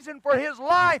the reason for his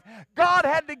life. God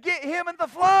had to get him in the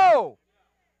flow.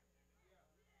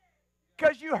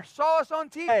 Because you saw us on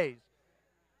TV.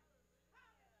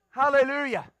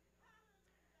 Hallelujah.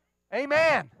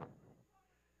 Amen.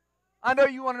 I know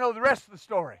you want to know the rest of the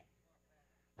story.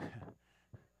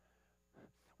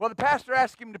 Well, the pastor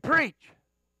asked him to preach.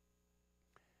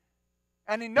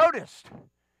 And he noticed,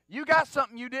 you got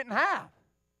something you didn't have.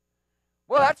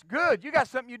 Well, that's good. You got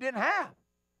something you didn't have.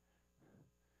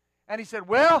 And he said,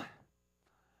 well,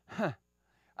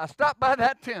 I stopped by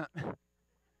that tent.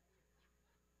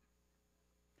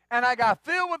 And I got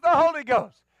filled with the Holy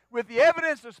Ghost, with the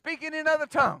evidence of speaking in other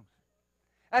tongues.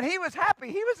 And he was happy.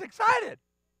 He was excited.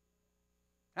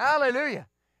 Hallelujah.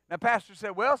 The pastor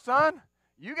said, well, son,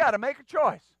 you got to make a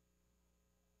choice.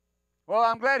 Well,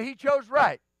 I'm glad he chose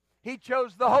right. He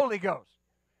chose the Holy Ghost.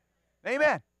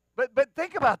 Amen. But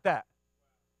think about that.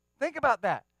 Think about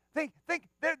that. Think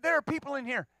there are people in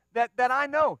here that I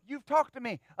know. You've talked to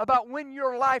me about when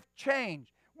your life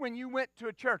changed when you went to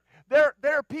a church. There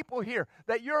are people here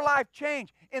that your life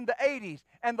changed in the 80s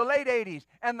and the late 80s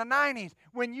and the 90s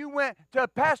when you went to a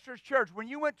pastor's church, when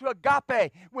you went to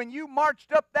Agape, when you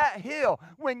marched up that hill,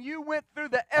 when you went through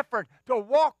the effort to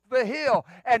walk the hill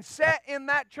and sat in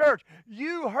that church.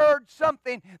 You heard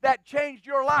something that changed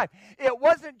your life. It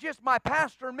wasn't just my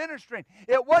pastor ministering.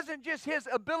 It wasn't just his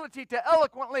ability to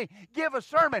eloquently give a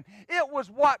sermon. It was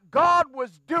what God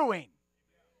was doing.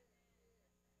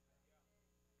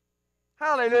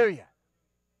 Hallelujah.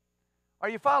 Are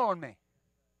you following me?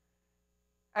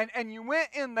 And you went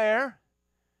in there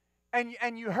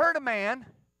and you heard a man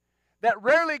that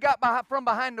rarely got from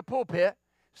behind the pulpit,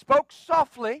 spoke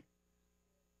softly,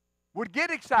 would get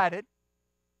excited.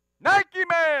 Nike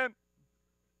man!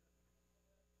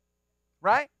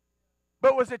 Right?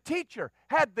 But was a teacher,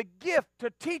 had the gift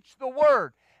to teach the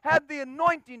word, had the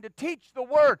anointing to teach the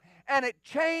word, and it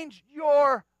changed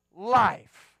your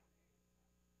life.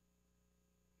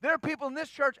 There are people in this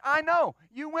church, I know,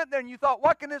 you went there and you thought,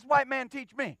 what can this white man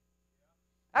teach me?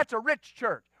 That's a rich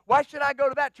church. Why should I go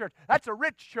to that church? That's a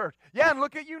rich church. Yeah, and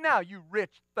look at you now, you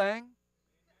rich thing.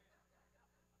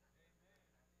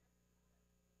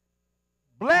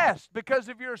 Blessed because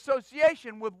of your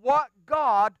association with what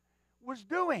God was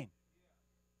doing.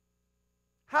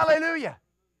 Hallelujah.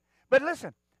 But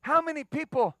listen, how many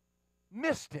people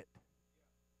missed it?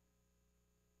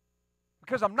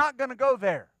 Because I'm not going to go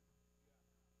there.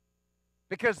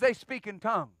 Because they speak in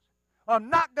tongues. I'm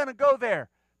not going to go there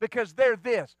because they're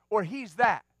this or he's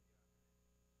that.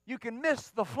 You can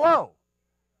miss the flow.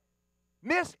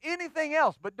 Miss anything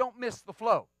else, but don't miss the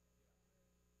flow.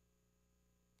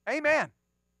 Amen.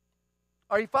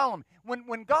 Are you following me?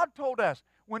 When God told us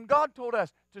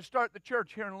to start the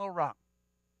church here in Little Rock,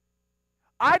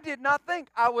 I did not think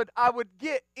I would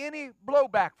get any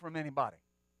blowback from anybody.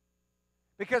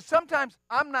 Because sometimes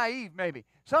I'm naive, maybe.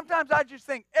 Sometimes I just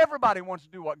think everybody wants to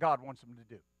do what God wants them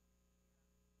to do.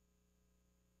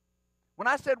 When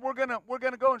I said we're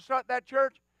gonna go and start that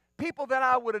church, people that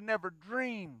I would have never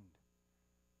dreamed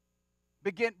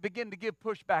begin to give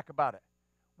pushback about it.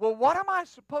 Well, what am I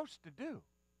supposed to do?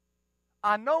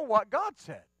 I know what God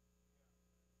said.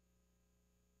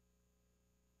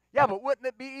 Yeah, but wouldn't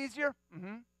it be easier?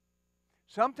 Mm-hmm.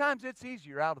 Sometimes it's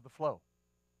easier out of the flow.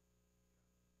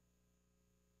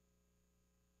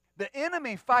 The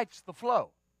enemy fights the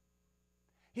flow.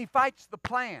 He fights the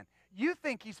plan. You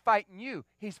think he's fighting you.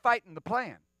 He's fighting the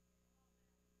plan.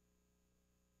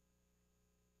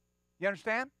 You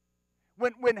understand?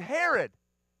 When Herod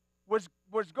was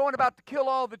going about to kill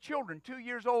all the children, 2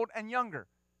 years old and younger,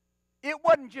 it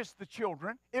wasn't just the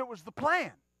children, it was the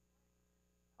plan.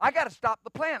 I got to stop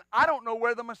the plan. I don't know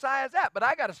where the Messiah's at, but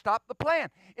I got to stop the plan.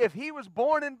 If he was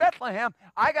born in Bethlehem,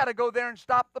 I got to go there and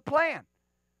stop the plan.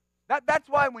 That's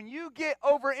why when you get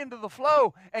over into the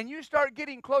flow and you start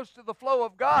getting close to the flow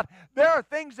of God, there are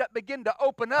things that begin to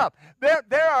open up. There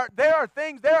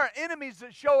are enemies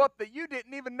that show up that you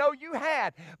didn't even know you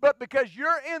had. But because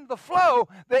you're in the flow,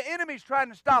 the enemy's trying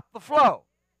to stop the flow.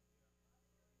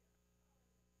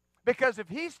 Because if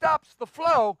he stops the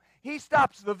flow, he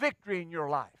stops the victory in your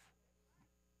life.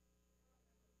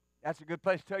 That's a good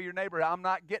place to tell your neighbor, I'm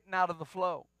not getting out of the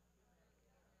flow.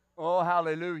 Oh,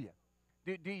 hallelujah.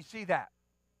 Do you see that?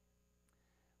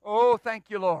 Oh,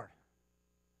 thank you, Lord.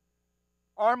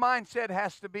 Our mindset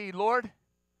has to be, Lord,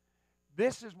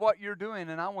 this is what you're doing,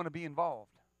 and I want to be involved.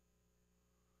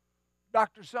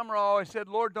 Dr. Summerall always said,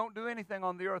 Lord, don't do anything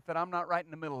on the earth that I'm not right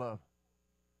in the middle of.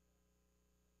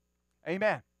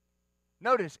 Amen.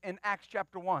 Notice in Acts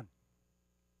chapter 1.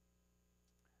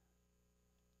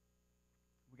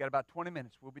 We got about 20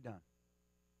 minutes. We'll be done.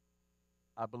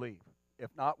 I believe. If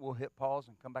not, we'll hit pause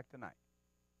and come back tonight.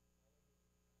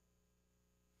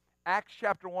 Acts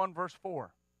chapter 1, verse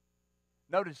 4.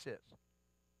 Notice this.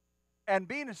 And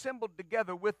being assembled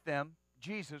together with them,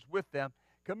 Jesus with them,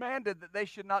 commanded that they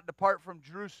should not depart from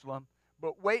Jerusalem,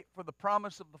 but wait for the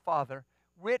promise of the Father,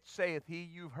 which saith he,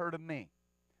 you've heard of me.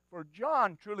 For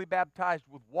John truly baptized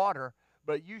with water,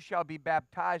 but you shall be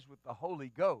baptized with the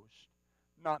Holy Ghost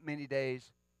not many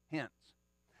days hence.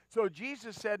 So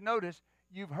Jesus said, notice,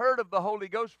 you've heard of the Holy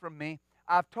Ghost from me.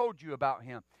 I've told you about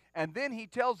him. And then he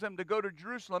tells them to go to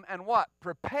Jerusalem and what?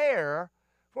 Prepare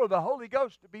for the Holy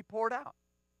Ghost to be poured out.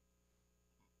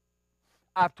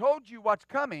 I've told you what's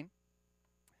coming.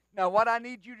 Now what I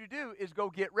need you to do is go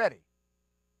get ready.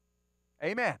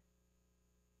 Amen.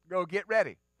 Go get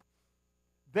ready.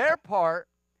 Their part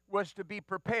was to be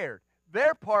prepared.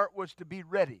 Their part was to be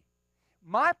ready.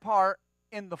 My part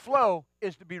in the flow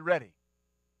is to be ready.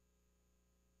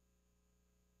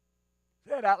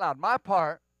 Say it out loud. My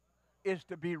part is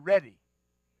to be ready.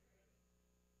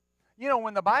 You know,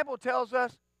 when the Bible tells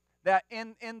us that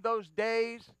in those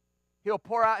days he'll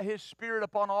pour out his Spirit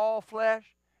upon all flesh,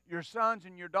 your sons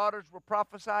and your daughters will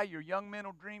prophesy, your young men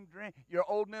will dream dreams, your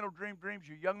old men will dream dreams,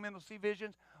 your young men will see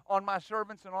visions. On my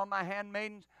servants and on my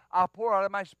handmaidens, I'll pour out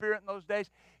of my Spirit in those days.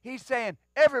 He's saying,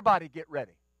 everybody get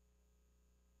ready.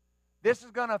 This is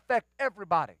going to affect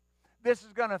everybody. This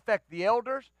is going to affect the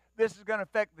elders. This is going to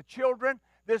affect the children.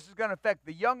 This is going to affect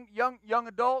the young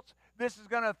adults. This is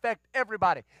going to affect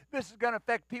everybody. This is going to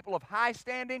affect people of high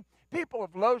standing, people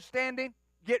of low standing.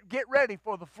 Get ready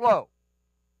for the flow.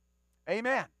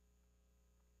 Amen.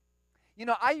 You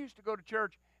know, I used to go to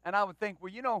church and I would think,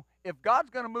 well, you know, if God's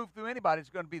going to move through anybody, it's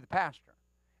going to be the pastor.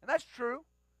 And that's true.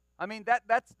 I mean,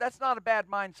 that's not a bad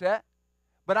mindset.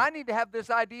 But I need to have this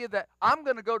idea that I'm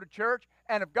going to go to church,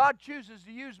 and if God chooses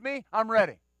to use me, I'm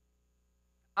ready.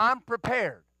 I'm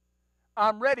prepared.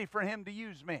 I'm ready for him to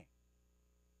use me.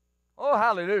 Oh,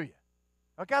 hallelujah.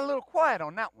 I got a little quiet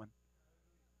on that one.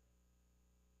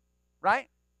 Right?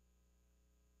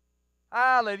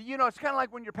 Hallelujah. You know, it's kind of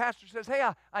like when your pastor says, hey,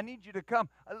 I need you to come.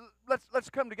 Let's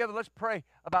come together. Let's pray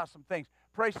about some things.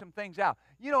 Pray some things out.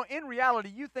 You know, in reality,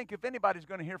 you think if anybody's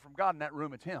going to hear from God in that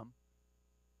room, it's him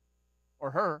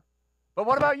or her. But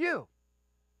what about you?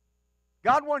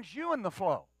 God wants you in the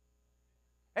flow.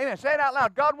 Amen. Say it out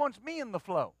loud. God wants me in the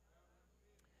flow.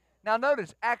 Now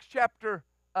notice Acts chapter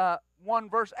 1,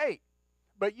 verse 8.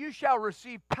 But you shall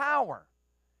receive power.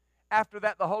 After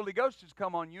that, the Holy Ghost has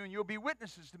come on you, and you'll be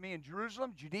witnesses to me in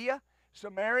Jerusalem, Judea,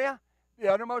 Samaria, the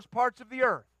uttermost parts of the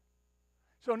earth.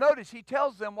 So notice, he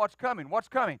tells them what's coming. What's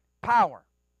coming? Power.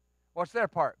 What's their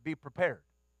part? Be prepared.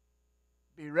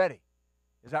 Be ready.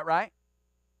 Is that right?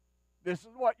 This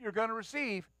is what you're going to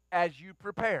receive as you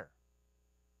prepare.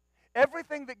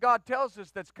 Everything that God tells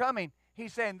us that's coming,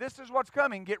 he's saying, this is what's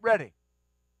coming. Get ready.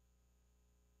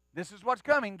 This is what's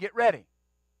coming. Get ready.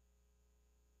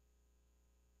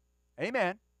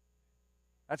 Amen.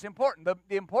 That's important.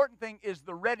 The important thing is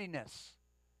the readiness.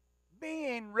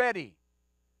 Being ready.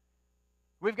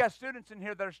 We've got students in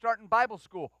here that are starting Bible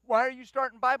school. Why are you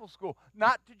starting Bible school?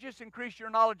 Not to just increase your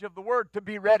knowledge of the Word, to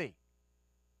be ready.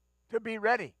 To be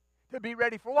ready. To be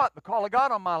ready for what? The call of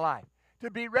God on my life. To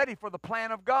be ready for the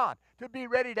plan of God. To be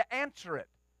ready to answer it.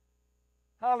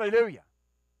 Hallelujah.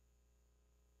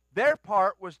 Their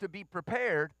part was to be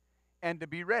prepared and to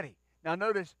be ready. Now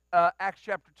notice Acts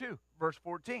chapter 2, verse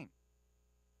 14.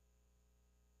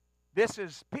 This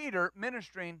is Peter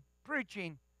ministering,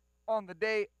 preaching on the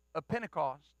day of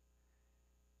Pentecost.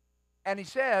 And he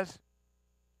says,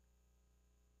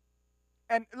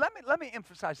 and let me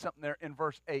emphasize something there in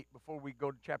verse 8 before we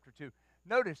go to chapter 2.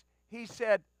 Notice, he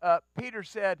said, Peter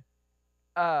said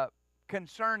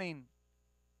concerning,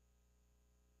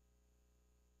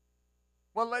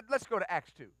 well, let's go to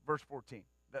Acts 2, verse 14.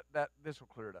 This will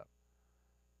clear it up.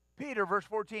 Peter, verse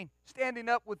 14, standing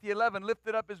up with the 11,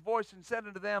 lifted up his voice and said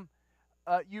unto them,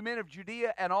 you men of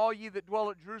Judea, and all ye that dwell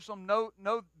at Jerusalem,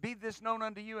 be this known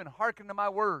unto you, and hearken to my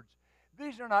words.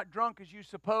 These are not drunk as you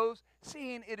suppose,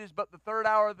 seeing it is but the third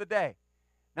hour of the day.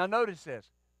 Now notice this.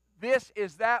 This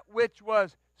is that which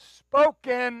was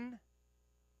spoken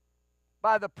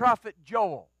by the prophet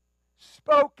Joel.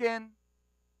 Spoken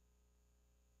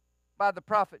by the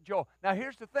prophet Joel. Now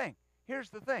here's the thing.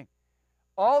 Here's the thing.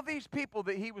 All these people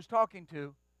that he was talking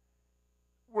to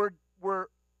were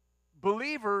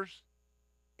believers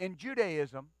in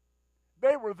Judaism.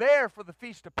 They were there for the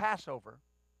Feast of Passover.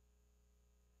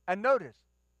 And notice,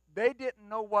 they didn't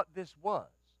know what this was.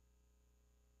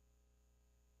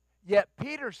 Yet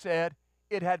Peter said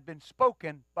it had been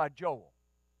spoken by Joel.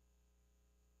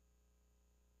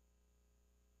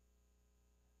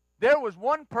 There was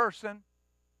one person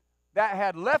that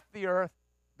had left the earth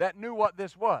that knew what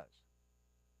this was.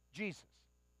 Jesus.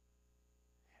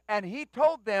 And he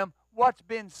told them what's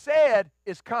been said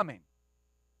is coming.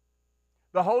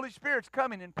 The Holy Spirit's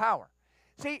coming in power.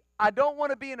 See, I don't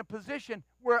want to be in a position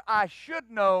where I should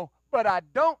know, but I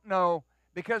don't know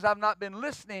because I've not been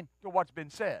listening to what's been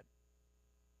said.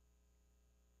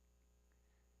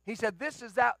 He said, this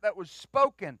is that was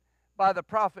spoken by the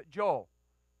prophet Joel.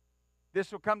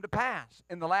 This will come to pass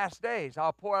in the last days.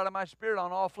 I'll pour out of my Spirit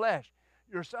on all flesh.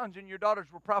 Your sons and your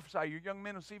daughters will prophesy. Your young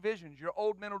men will see visions. Your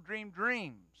old men will dream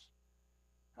dreams.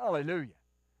 Hallelujah.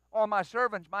 On my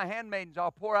servants, my handmaidens,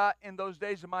 I'll pour out in those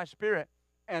days of my Spirit,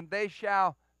 and they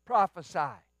shall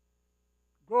prophesy.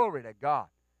 Glory to God.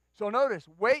 So notice,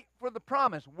 wait for the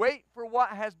promise. Wait for what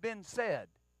has been said.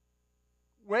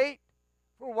 Wait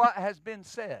for what has been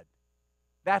said.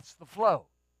 That's the flow.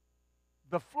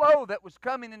 The flow that was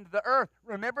coming into the earth.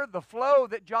 Remember, the flow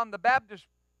that John the Baptist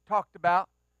talked about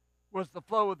was the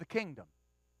flow of the kingdom.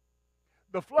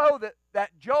 The flow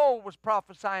that Joel was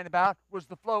prophesying about was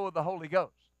the flow of the Holy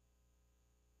Ghost.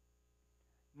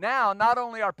 Now, not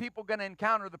only are people going to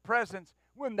encounter the presence,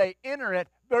 when they enter it,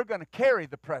 they're going to carry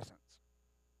the presence.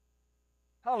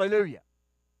 Hallelujah.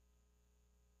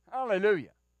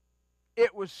 Hallelujah.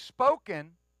 It was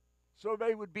spoken so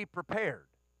they would be prepared.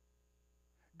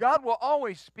 God will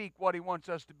always speak what He wants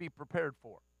us to be prepared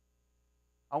for.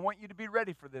 I want you to be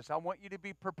ready for this. I want you to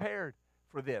be prepared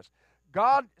for this.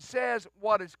 God says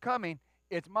what is coming.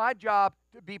 It's my job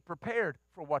to be prepared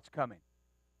for what's coming.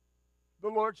 The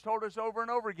Lord's told us over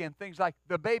and over again things like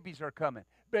the babies are coming,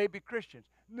 baby Christians,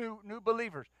 new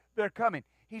believers, they're coming.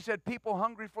 He said people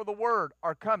hungry for the Word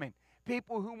are coming.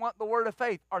 People who want the Word of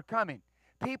faith are coming.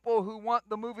 People who want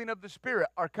the moving of the Spirit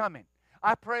are coming.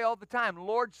 I pray all the time,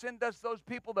 Lord, send us those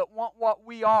people that want what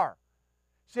we are.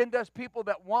 Send us people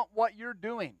that want what you're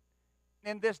doing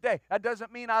in this day. That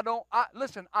doesn't mean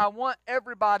listen, I want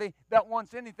everybody that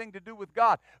wants anything to do with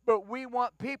God, but we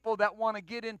want people that want to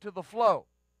get into the flow.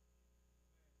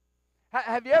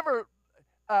 Have you ever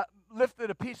lifted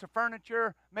a piece of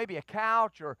furniture, maybe a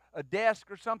couch or a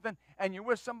desk or something, and you're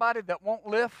with somebody that won't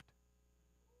lift?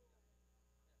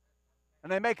 And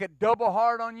they make it double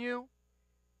hard on you?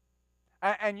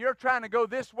 And you're trying to go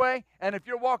this way, and if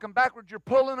you're walking backwards, you're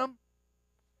pulling them?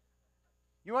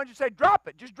 You want to just say, drop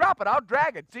it. Just drop it. I'll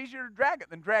drag it. It's easier to drag it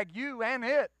than drag you and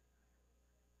it.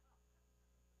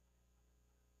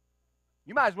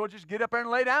 You might as well just get up there and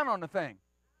lay down on the thing.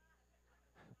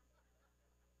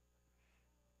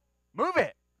 Move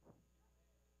it.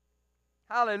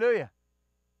 Hallelujah.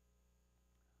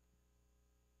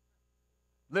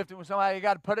 Lifting with somebody, you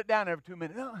got to put it down every 2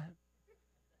 minutes. Oh,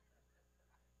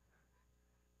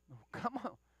 come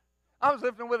on. I was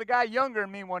lifting with a guy younger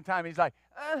than me one time. He's like,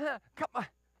 come on.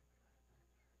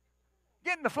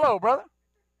 Get in the flow, brother.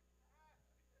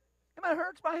 it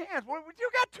hurts my hands. Well, you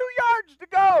got 2 yards to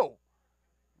go.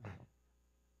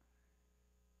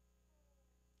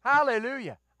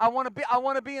 Hallelujah. I want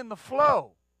to be in the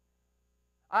flow.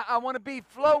 I want to be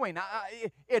flowing.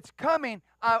 It's coming.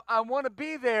 I want to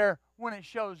be there when it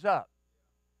shows up.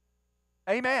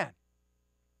 Amen.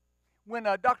 When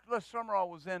Dr. Les Summerall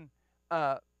was in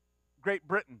Great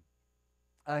Britain,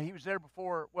 he was there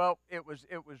before. Well, it was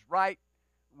right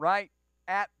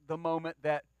at the moment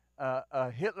that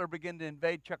Hitler began to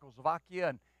invade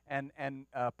Czechoslovakia and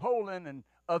Poland and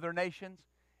other nations,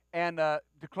 and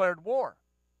declared war.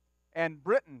 And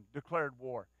Britain declared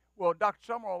war. Well, Dr.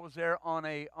 Summerall was there on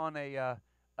a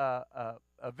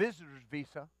visitor's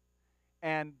visa,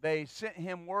 and they sent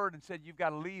him word and said, "You've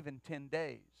got to leave in 10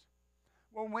 days."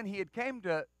 Well, when he had came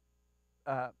to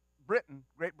Britain,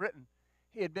 Great Britain,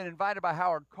 he had been invited by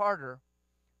Howard Carter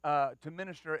to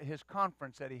minister at his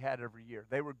conference that he had every year.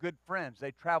 They were good friends.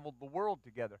 They traveled the world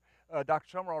together. Dr.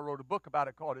 Summerall wrote a book about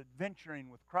it called Adventuring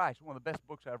with Christ, one of the best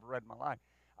books I ever read in my life.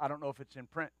 I don't know if it's in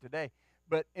print today.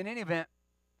 But in any event,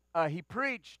 he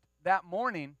preached that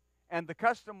morning, and the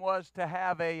custom was to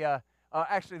have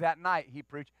actually that night he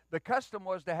preached. The custom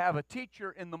was to have a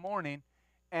teacher in the morning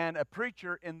and a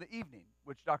preacher in the evening,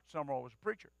 which Dr. Summerall was a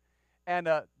preacher. And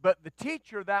but the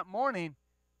teacher that morning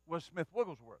was Smith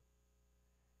Wigglesworth.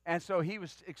 And so he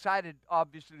was excited,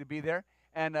 obviously, to be there.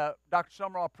 And Dr.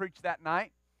 Summerall preached that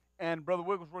night, and Brother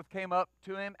Wigglesworth came up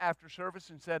to him after service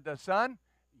and said, "Son,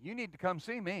 you need to come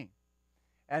see me."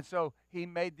 And so he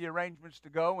made the arrangements to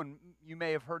go, and you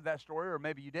may have heard that story, or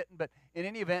maybe you didn't. But in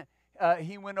any event,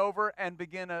 he went over and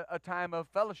began a time of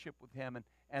fellowship with him,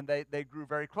 and they grew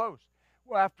very close.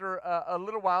 Well, after a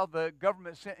little while, the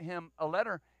government sent him a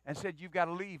letter and said, "You've got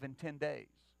to leave in 10 days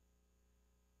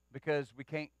because we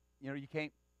can't, you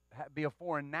can't be a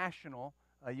foreign national.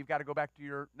 You've got to go back to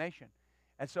your nation."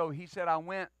 And so he said, I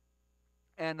went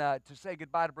and to say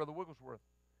goodbye to Brother Wigglesworth.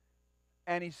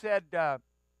 And he said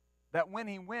that when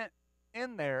he went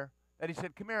in there, that he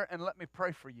said, "Come here and let me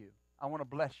pray for you. I want to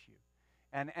bless you."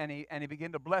 And he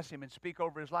began to bless him and speak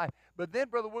over his life. But then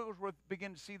Brother Wigglesworth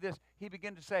began to see this. He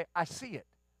began to say, "I see it.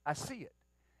 I see it."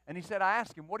 And he said, I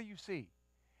asked him, "What do you see?"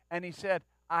 And he said,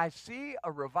 "I see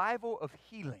a revival of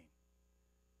healing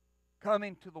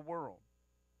coming to the world."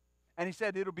 And he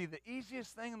said, "It'll be the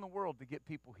easiest thing in the world to get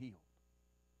people healed."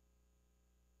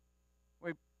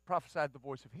 We prophesied the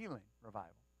voice of healing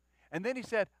revival. And then he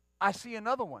said, "I see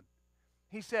another one."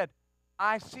 He said,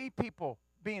 "I see people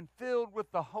being filled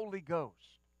with the Holy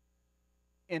Ghost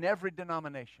in every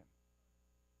denomination."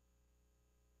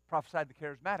 Prophesied the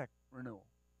charismatic renewal.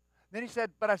 Then he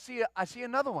said, "But I see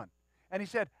another one." And he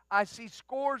said, "I see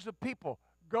scores of people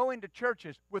going to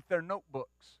churches with their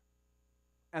notebooks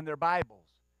and their Bibles,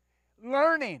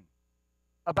 learning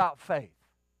about faith."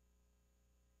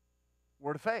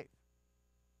 Word of faith.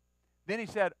 Then he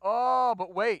said, "Oh,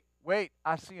 but wait,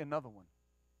 I see another one."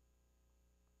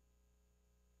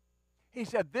 He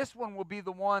said, "This one will be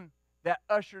the one that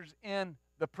ushers in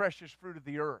the precious fruit of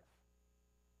the earth."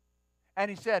 And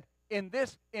he said, in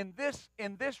this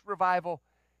revival,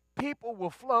 people will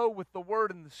flow with the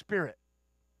Word and the Spirit.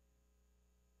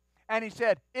 And he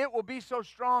said, it will be so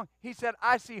strong. He said,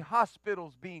 I see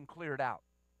hospitals being cleared out.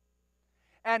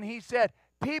 And he said,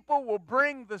 people will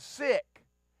bring the sick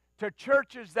to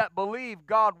churches that believe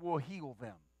God will heal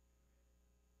them.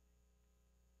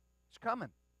 It's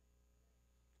coming.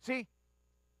 See,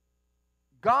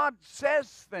 God says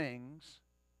things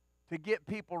to get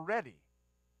people ready.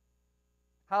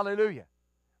 Hallelujah.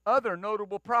 Other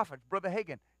notable prophets, Brother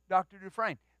Hagin, Dr.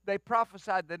 Dufresne, they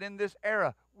prophesied that in this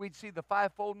era we'd see the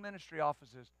fivefold ministry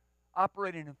offices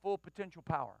operating in full potential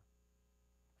power.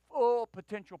 Full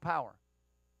potential power.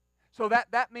 So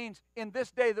that means in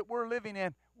this day that we're living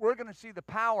in, we're going to see the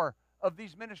power of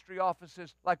these ministry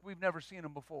offices like we've never seen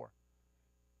them before.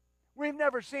 We've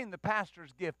never seen the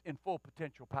pastor's gift in full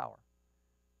potential power.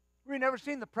 We've never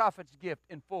seen the prophet's gift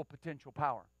in full potential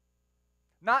power.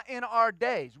 Not in our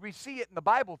days. We see it in the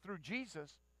Bible through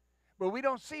Jesus, but we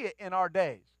don't see it in our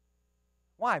days.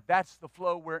 Why? That's the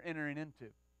flow we're entering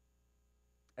into.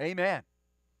 Amen.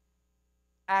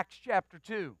 Acts chapter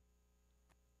 2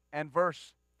 and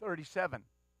verse 37.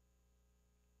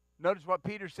 Notice what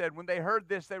Peter said. When they heard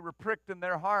this, they were pricked in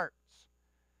their hearts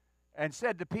and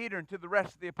said to Peter and to the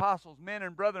rest of the apostles, "Men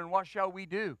and brethren, what shall we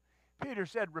do?" Peter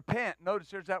said, "Repent."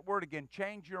 Notice there's that word again.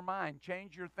 Change your mind.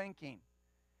 Change your thinking.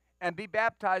 "And be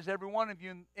baptized, every one of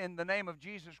you, in the name of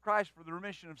Jesus Christ for the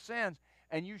remission of sins,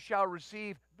 and you shall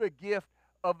receive the gift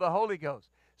of the Holy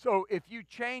Ghost." So if you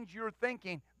change your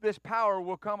thinking, this power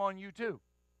will come on you too.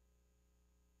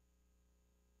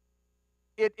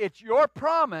 It's your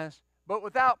promise, But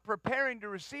without preparing to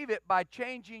receive it by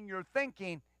changing your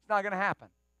thinking, it's not going to happen.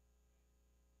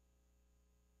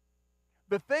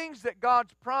 The things that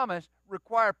God's promised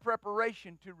require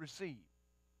preparation to receive.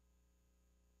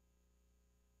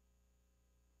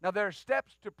 Now, there are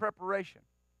steps to preparation.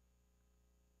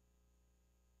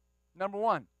 Number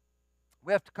one,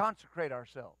 we have to consecrate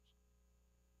ourselves.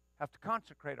 Have to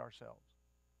consecrate ourselves.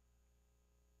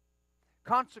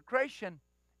 Consecration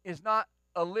is not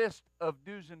a list of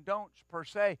do's and don'ts per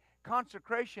se.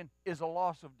 Consecration is a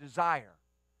loss of desire.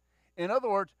 In other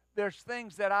words, there's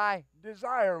things that I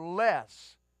desire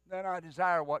less than I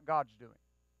desire what God's doing.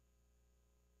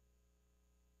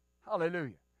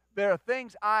 Hallelujah. There are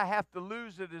things I have to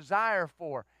lose a desire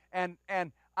for, and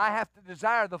I have to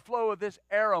desire the flow of this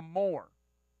era more.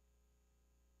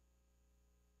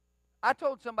 I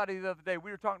told somebody the other day, we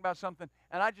were talking about something,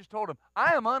 and I just told them,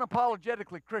 I am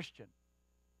unapologetically Christian.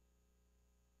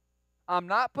 I'm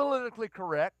not politically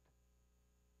correct.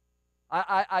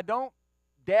 I don't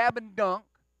dab and dunk.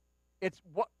 It's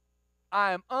what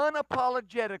I am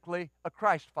unapologetically a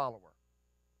Christ follower.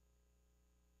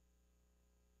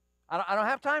 I don't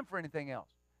have time for anything else.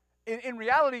 In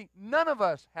reality, none of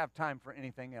us have time for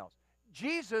anything else.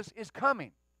 Jesus is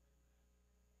coming.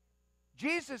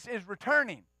 Jesus is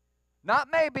returning. Not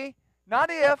maybe, not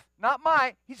if, not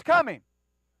might. He's coming.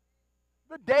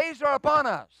 The days are upon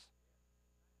us.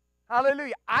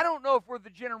 Hallelujah. I don't know if we're the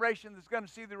generation that's going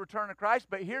to see the return of Christ,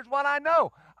 but here's what I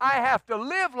know. I have to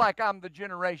live like I'm the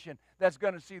generation that's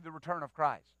going to see the return of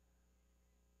Christ.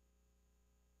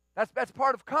 That's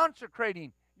part of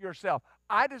consecrating yourself.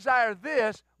 I desire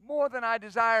this more than I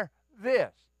desire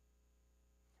this.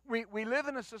 We live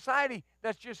in a society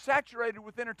that's just saturated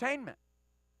with entertainment.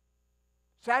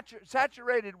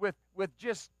 Saturated with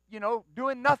just,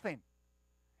 doing nothing.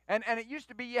 And it used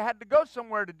to be you had to go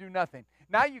somewhere to do nothing.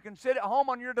 Now you can sit at home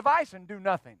on your device and do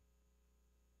nothing.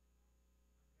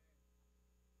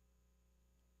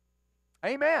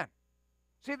 Amen.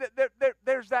 See,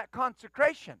 there's that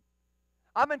consecration.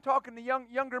 I've been talking to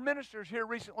younger ministers here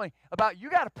recently about you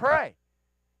got to pray.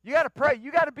 You got to pray.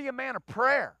 You got to be a man of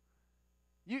prayer.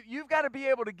 You've got to be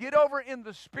able to get over in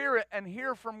the Spirit and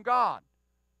hear from God.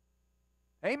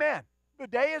 Amen. The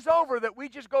day is over that we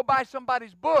just go buy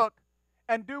somebody's book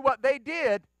and do what they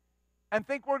did and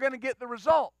think we're going to get the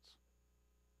results.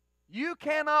 You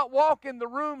cannot walk in the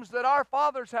rooms that our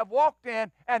fathers have walked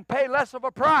in and pay less of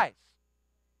a price.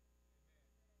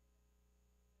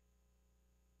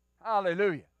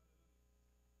 Hallelujah.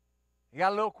 You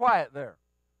got a little quiet there.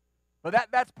 But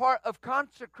that's part of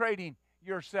consecrating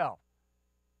yourself.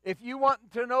 If you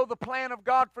want to know the plan of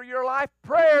God for your life,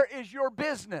 prayer is your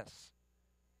business.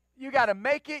 You got to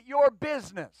make it your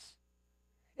business.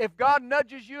 If God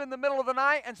nudges you in the middle of the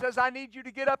night and says, I need you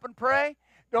to get up and pray,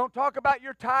 don't talk about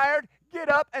you're tired. Get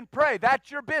up and pray.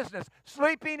 That's your business.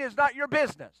 Sleeping is not your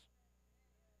business.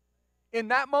 In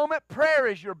that moment, prayer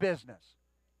is your business.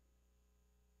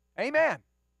 Amen.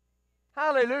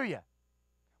 Hallelujah.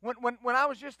 When I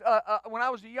was just when I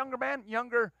was a younger man,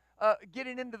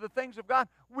 getting into the things of God,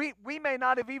 we may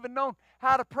not have even known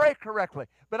how to pray correctly.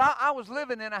 But I was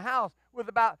living in a house with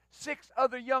about 6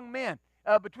 other young men.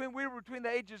 We were between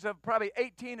the ages of probably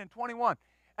 18 and 21.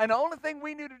 And the only thing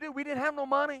we knew to do, we didn't have no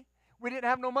money. We didn't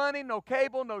have no money, no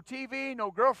cable, no TV, no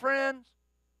girlfriends.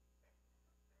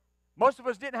 Most of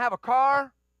us didn't have a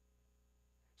car.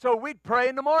 So we'd pray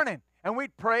in the morning, and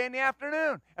we'd pray in the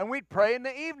afternoon, and we'd pray in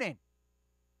the evening.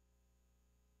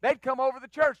 They'd come over to the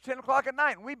church 10 o'clock at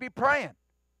night, and we'd be praying.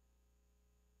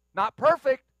 Not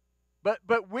perfect,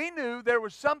 but we knew there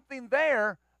was something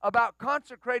there about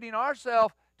consecrating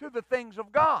ourselves to the things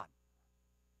of God.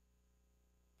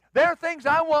 There are things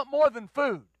I want more than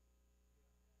food.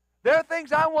 There are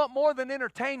things I want more than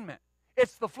entertainment.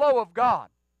 It's the flow of God.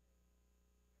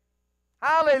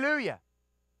 Hallelujah.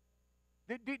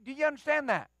 Do you understand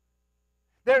that?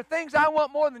 There are things I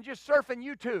want more than just surfing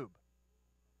YouTube,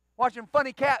 watching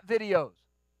funny cat videos.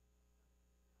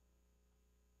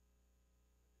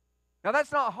 Now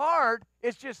that's not hard.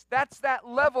 It's just that's that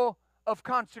level of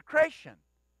consecration.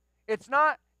 It's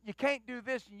not you can't do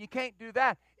this and you can't do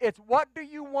that. It's what do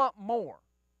you want more?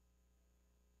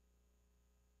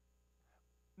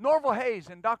 Norval Hayes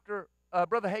and Brother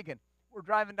Hagin were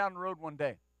driving down the road one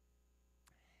day.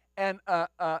 And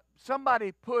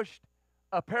somebody pushed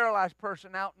a paralyzed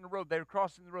person out in the road. They were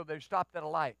crossing the road. They stopped at a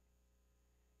light.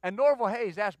 And Norval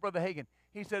Hayes asked Brother Hagin,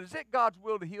 he said, is it God's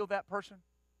will to heal that person?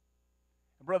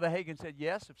 And Brother Hagin said,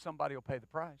 yes, if somebody will pay the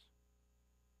price.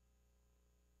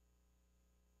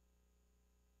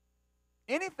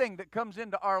 Anything that comes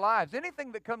into our lives,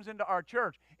 anything that comes into our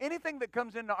church, anything that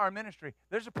comes into our ministry,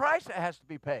 there's a price that has to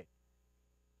be paid.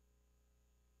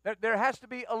 There has to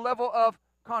be a level of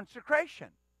consecration.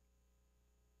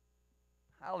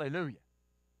 Hallelujah.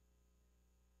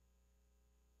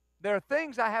 There are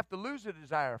things I have to lose a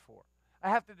desire for. I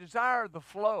have to desire the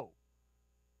flow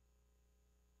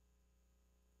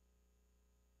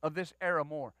of this era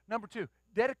more. Number two,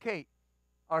 dedicate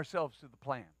ourselves to the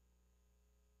plan.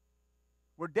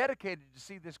 We're dedicated to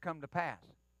see this come to pass.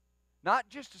 Not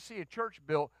just to see a church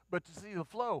built, but to see the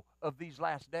flow of these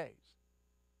last days.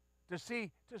 To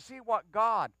see what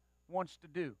God wants to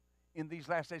do in these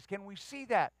last days. Can we see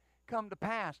that come to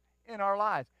pass in our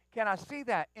lives? Can I see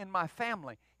that in my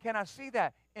family? Can I see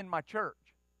that in my church?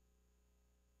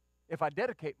 If I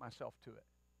dedicate myself to it.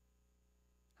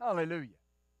 Hallelujah.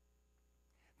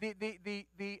 The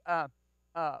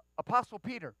Apostle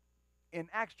Peter in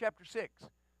Acts chapter 6,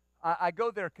 I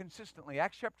go there consistently.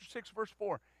 Acts chapter 6, verse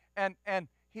 4. And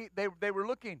they were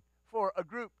looking for a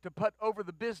group to put over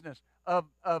the business of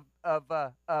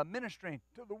ministering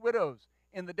to the widows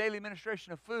in the daily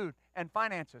administration of food and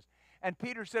finances. And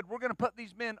Peter said, we're going to put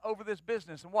these men over this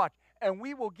business, and watch, and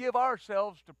we will give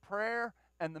ourselves to prayer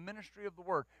and the ministry of the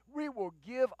word. We will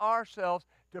give ourselves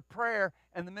to prayer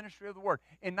and the ministry of the word.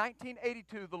 In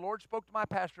 1982, the Lord spoke to my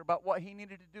pastor about what he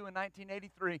needed to do in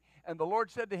 1983, and the Lord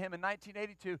said to him in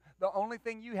 1982, the only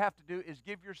thing you have to do is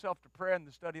give yourself to prayer and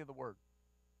the study of the word.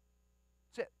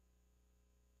 That's it.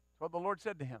 That's what the Lord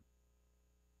said to him.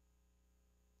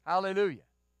 Hallelujah.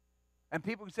 And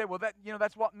people can say, well,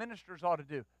 that's what ministers ought to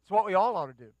do. It's what we all ought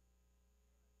to do.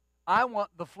 I want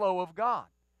the flow of God.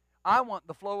 I want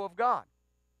the flow of God.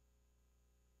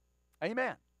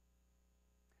 Amen.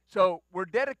 So we're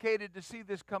dedicated to see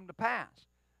this come to pass.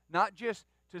 Not just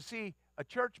to see a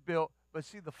church built, but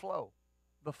see the flow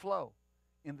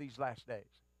in these last days.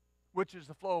 Which is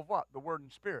the flow of what? The Word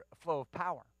and Spirit, a flow of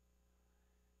power.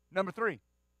 Number 3,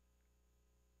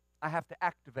 I have to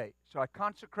activate. So I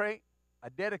consecrate, I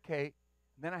dedicate,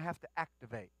 and then I have to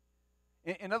activate.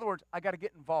 In other words, I got to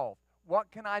get involved.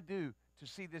 What can I do to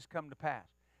see this come to pass?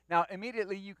 Now,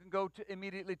 immediately you can go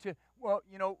to, what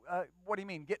do you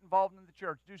mean? Get involved in the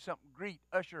church, do something, greet,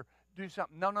 usher, do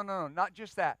something. No, not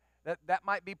just that. That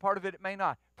might be part of it, it may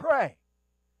not. Pray.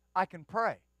 I can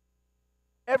pray.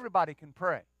 Everybody can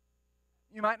pray.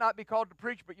 You might not be called to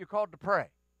preach, but you're called to pray.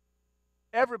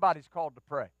 Everybody's called to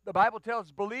pray. The Bible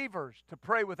tells believers to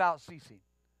pray without ceasing.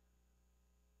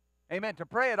 Amen. To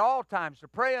pray at all times, to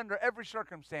pray under every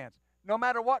circumstance. No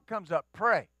matter what comes up,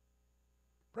 pray.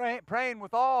 Praying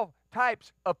with all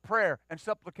types of prayer and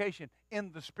supplication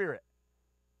in the Spirit.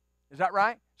 Is that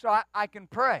right? So I can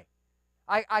pray.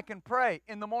 I can pray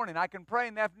in the morning. I can pray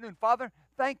in the afternoon. Father,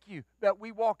 thank you that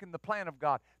we walk in the plan of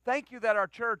God. Thank you that our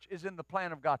church is in the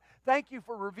plan of God. Thank you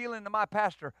for revealing to my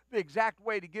pastor the exact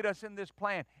way to get us in this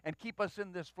plan and keep us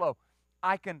in this flow.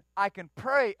 I can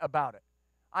pray about it.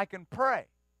 I can pray.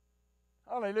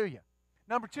 Hallelujah.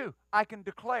 Number 2, I can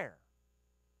declare.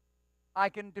 I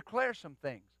can declare some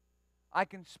things. I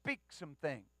can speak some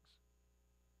things.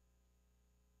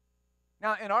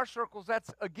 Now, in our circles,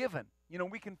 that's a given.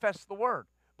 We confess the word.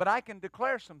 But I can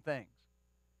declare some things.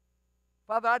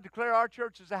 Father, I declare our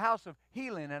church is a house of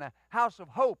healing and a house of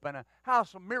hope and a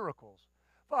house of miracles.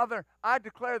 Father, I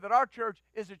declare that our church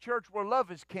is a church where love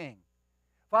is king.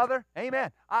 Father,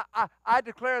 amen. I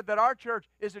declare that our church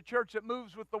is a church that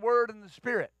moves with the word and the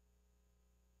Spirit.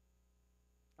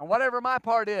 And whatever my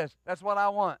part is, that's what I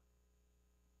want.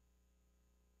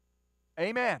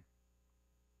 Amen.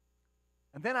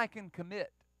 And then I can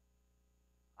commit.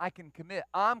 I can commit.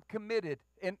 I'm committed.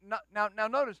 And now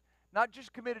notice, not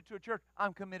just committed to a church,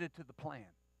 I'm committed to the plan.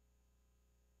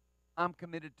 I'm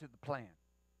committed to the plan.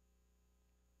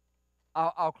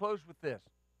 I'll close with this.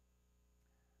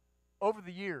 Over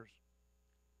the years,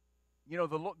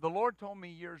 the Lord told me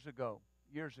years ago,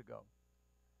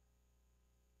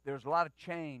 there's a lot of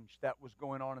change that was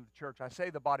going on in the church. I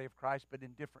say the body of Christ, but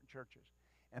in different churches.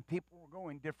 And people were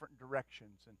going different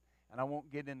directions, and I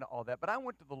won't get into all that. But I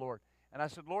went to the Lord, and I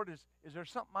said, Lord, is there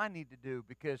something I need to do?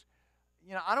 Because,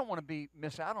 I don't want to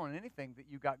miss out on anything that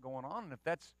you got going on. And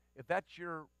if that's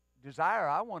your desire,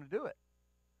 I want to do it.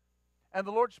 And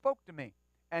the Lord spoke to me,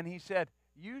 and he said,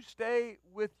 you stay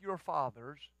with your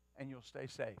fathers, and you'll stay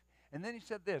safe. And then he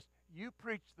said this, you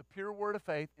preach the pure word of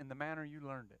faith in the manner you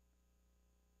learned it.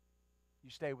 You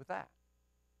stay with that.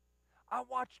 I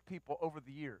watched people over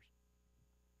the years,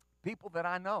 people that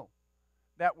I know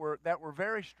that were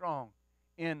very strong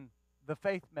in the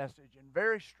faith message and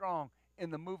very strong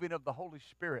in the moving of the Holy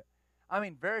Spirit. I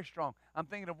mean, very strong. I'm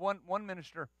thinking of one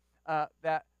minister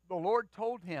that the Lord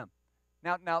told him.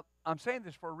 Now, I'm saying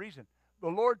this for a reason. The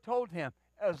Lord told him,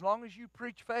 as long as you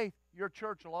preach faith, your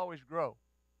church will always grow.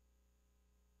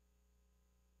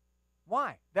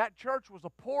 Why? That church was a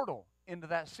portal into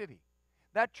that city.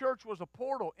 That church was a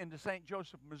portal into St.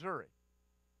 Joseph, Missouri.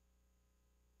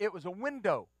 It was a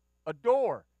window, a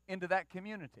door into that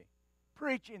community,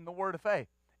 preaching the word of faith.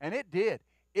 And it did.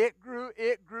 It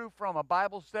grew from a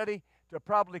Bible study to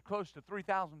probably close to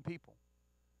 3,000 people.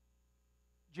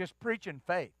 Just preaching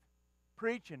faith.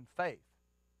 Preaching faith.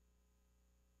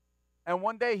 And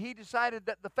one day he decided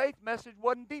that the faith message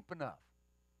wasn't deep enough.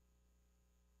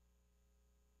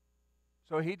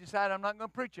 So he decided, I'm not going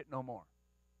to preach it no more.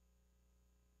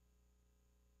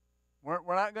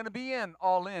 We're not going to be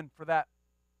all in for that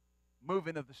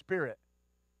moving of the Spirit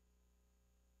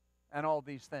and all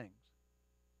these things.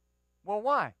 Well,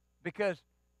 why? Because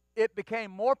it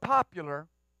became more popular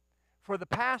for the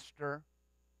pastor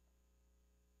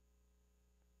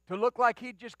to look like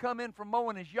he'd just come in from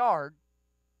mowing his yard,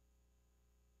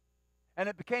 and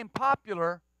it became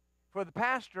popular for the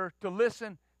pastor to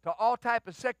listen to all type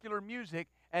of secular music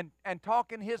and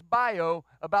talk in his bio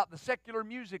about the secular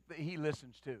music that he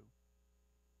listens to.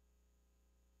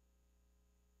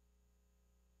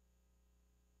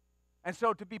 And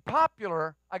so to be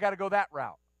popular, I got to go that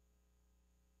route.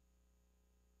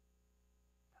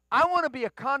 I want to be a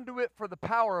conduit for the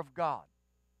power of God.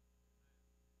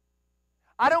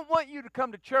 I don't want you to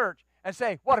come to church and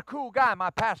say, what a cool guy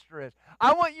my pastor is.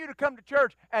 I want you to come to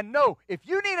church and know if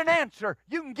you need an answer,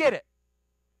 you can get it.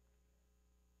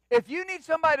 If you need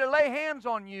somebody to lay hands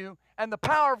on you and the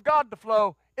power of God to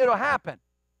flow, it'll happen.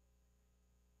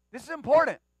 This is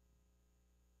important.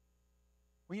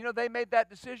 Well, you know, they made that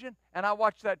decision, and I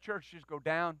watched that church just go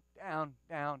down, down,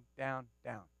 down, down,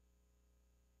 down.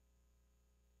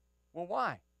 Well,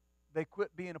 why? They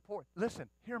quit being a portal. Listen,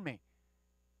 hear me.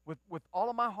 With all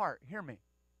of my heart, hear me.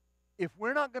 If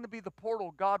we're not going to be the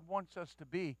portal God wants us to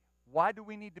be, why do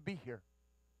we need to be here?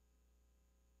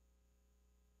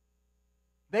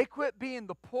 They quit being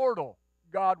the portal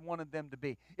God wanted them to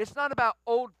be. It's not about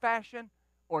old-fashioned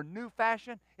or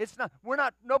new-fashioned.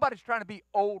 Nobody's trying to be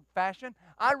old-fashioned.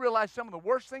 I realize some of the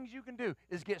worst things you can do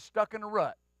is get stuck in a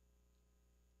rut.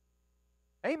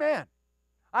 Amen.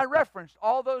 I referenced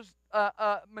all those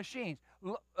machines,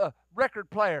 record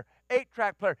player,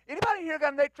 8-track player. Anybody here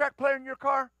got an 8-track player in your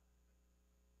car?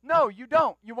 No, you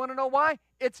don't. You want to know why?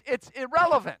 It's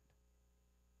irrelevant.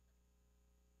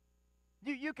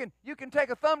 You can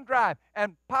take a thumb drive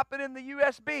and pop it in the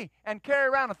USB and carry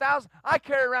around 1,000. I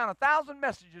carry around 1,000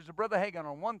 messages of Brother Hagin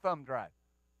on one thumb drive.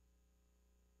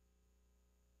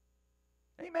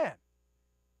 Amen.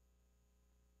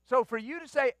 So for you to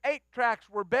say 8 tracks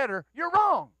were better, you're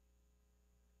wrong.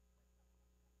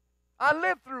 I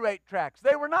lived through 8 tracks.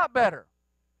 They were not better.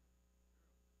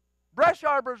 Brush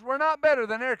arbors were not better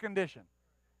than air conditioning.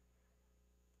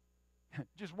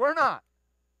 Just were not.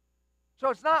 So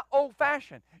it's not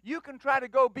old-fashioned. You can try to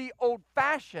go be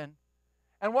old-fashioned,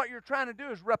 and what you're trying to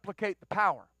do is replicate the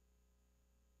power.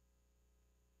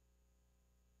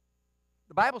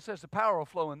 The Bible says the power will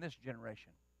flow in this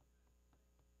generation.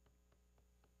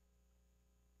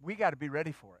 We got to be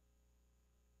ready for it.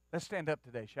 Let's stand up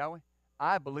today, shall we?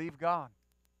 I believe God.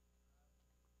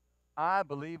 I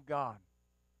believe God.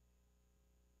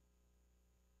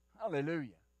 Hallelujah.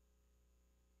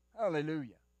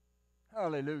 Hallelujah.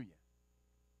 Hallelujah.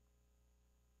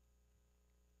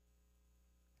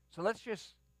 So let's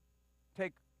just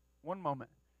take one moment.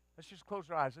 Let's just close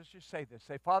our eyes. Let's just say this.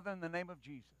 Say, Father, in the name of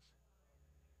Jesus,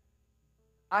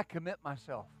 I commit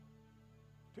myself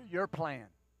to your plan,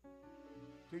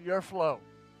 to your flow.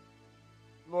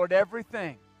 Lord,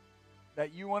 everything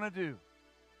that you want to do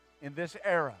in this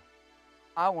era,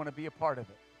 I want to be a part of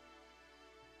it.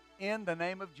 In the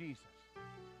name of Jesus.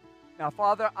 Now,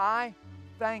 Father, I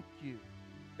thank you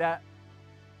that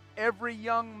every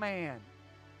young man,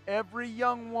 every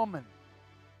young woman,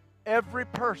 every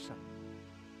person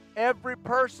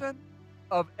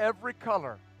of every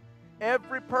color,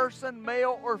 every person,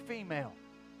 male or female,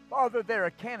 Father, they're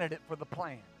a candidate for the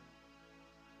plan.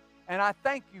 And I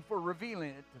thank you for revealing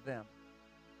it to them.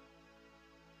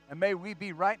 And may we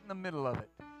be right in the middle of it.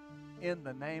 In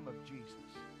the name of Jesus.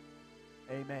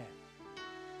 Amen.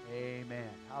 Amen.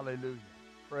 Hallelujah.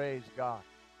 Praise God.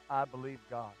 I believe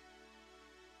God.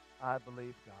 I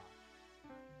believe God.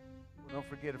 Well, don't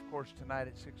forget, of course, tonight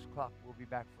at 6 o'clock, we'll be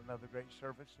back for another great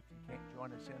service. If you can't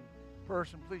join us in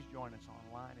person, please join us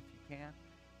online if you can.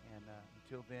 And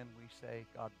until then, we say,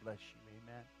 God bless you.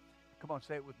 Amen. Come on,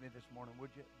 say it with me this morning,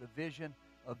 would you? The vision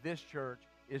of this church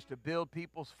is to build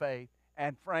people's faith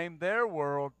and frame their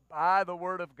world by the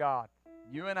Word of God.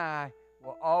 You and I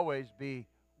will always be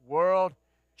world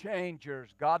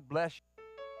changers. God bless you.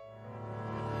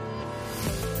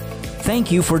 Thank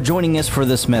you for joining us for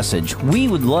this message. We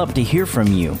would love to hear from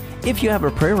you. If you have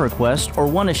a prayer request or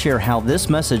want to share how this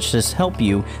message has helped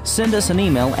you, send us an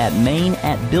email at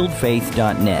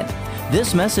main@buildfaith.net.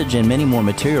 This message and many more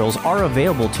materials are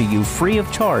available to you free of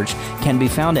charge, can be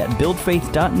found at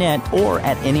buildfaith.net or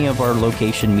at any of our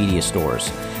location media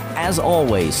stores. As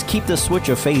always, keep the switch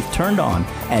of faith turned on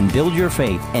and build your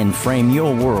faith and frame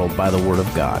your world by the Word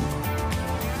of God.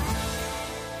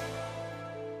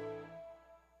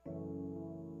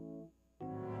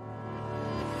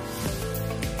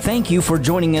 Thank you for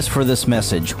joining us for this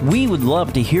message. We would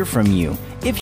love to hear from you.